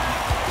baseman.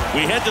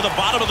 We head to the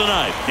bottom of the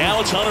 9th. Now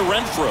it's Hunter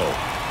Renfroe.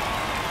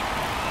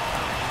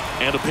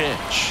 And a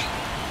pitch.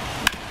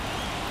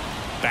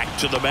 Back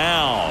to the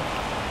mound.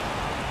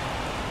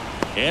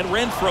 And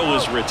Renfroe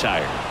is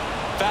retired.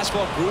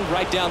 Fastball grew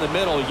right down the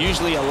middle.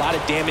 Usually a lot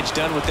of damage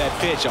done with that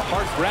pitch. A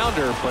hard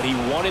grounder, but he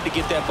wanted to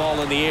get that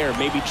ball in the air,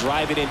 maybe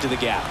drive it into the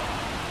gap.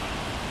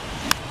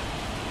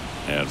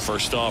 And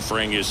first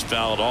offering is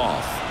fouled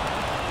off.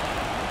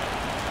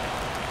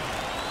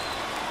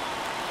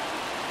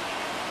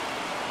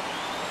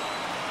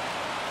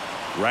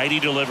 Righty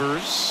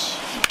delivers.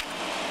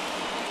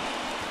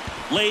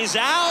 Lays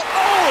out.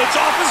 Oh, it's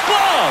off his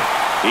glove.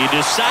 He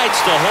decides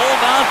to hold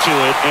on to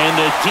it, and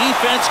the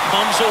defense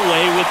comes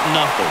away with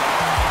nothing.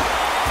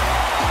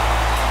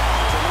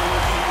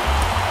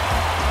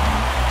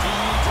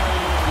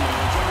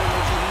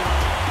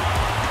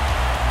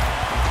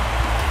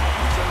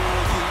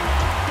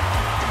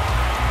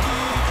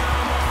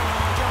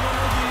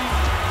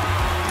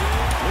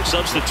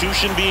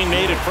 Substitution being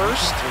made at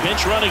first.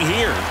 Bench running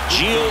here.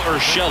 Gio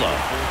Urshela.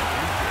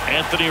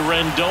 Anthony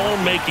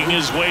Rendon making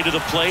his way to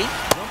the plate.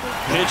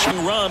 Pitch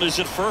and run is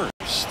at first.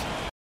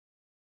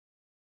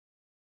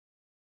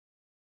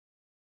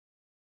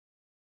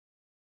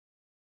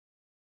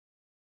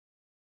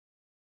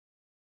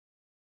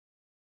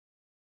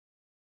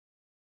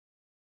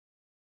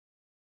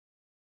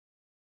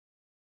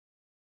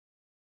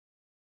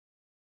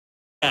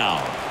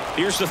 Now,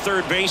 here's the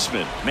third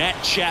baseman,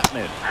 Matt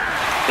Chapman.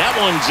 That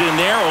one's in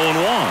there,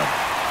 0-1.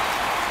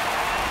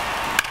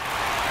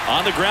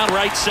 On the ground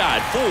right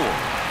side, 4,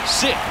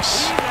 6,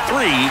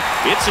 3.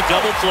 It's a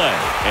double play,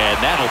 and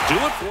that'll do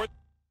it for it.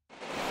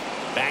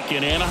 Back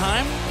in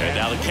Anaheim, and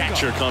now the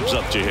catcher comes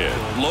up to him,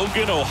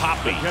 Logan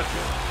O'Hoppe.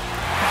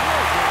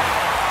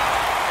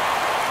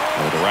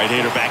 And the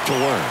right-hander back to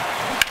work.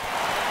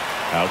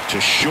 Out to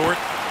short.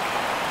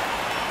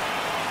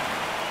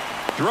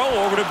 Throw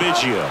over to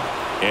Biggio.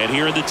 And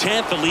here in the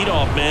 10th, the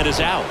leadoff man is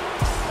out.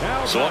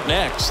 So up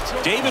next,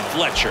 David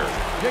Fletcher,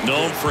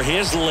 known for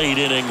his late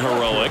inning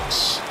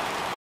heroics.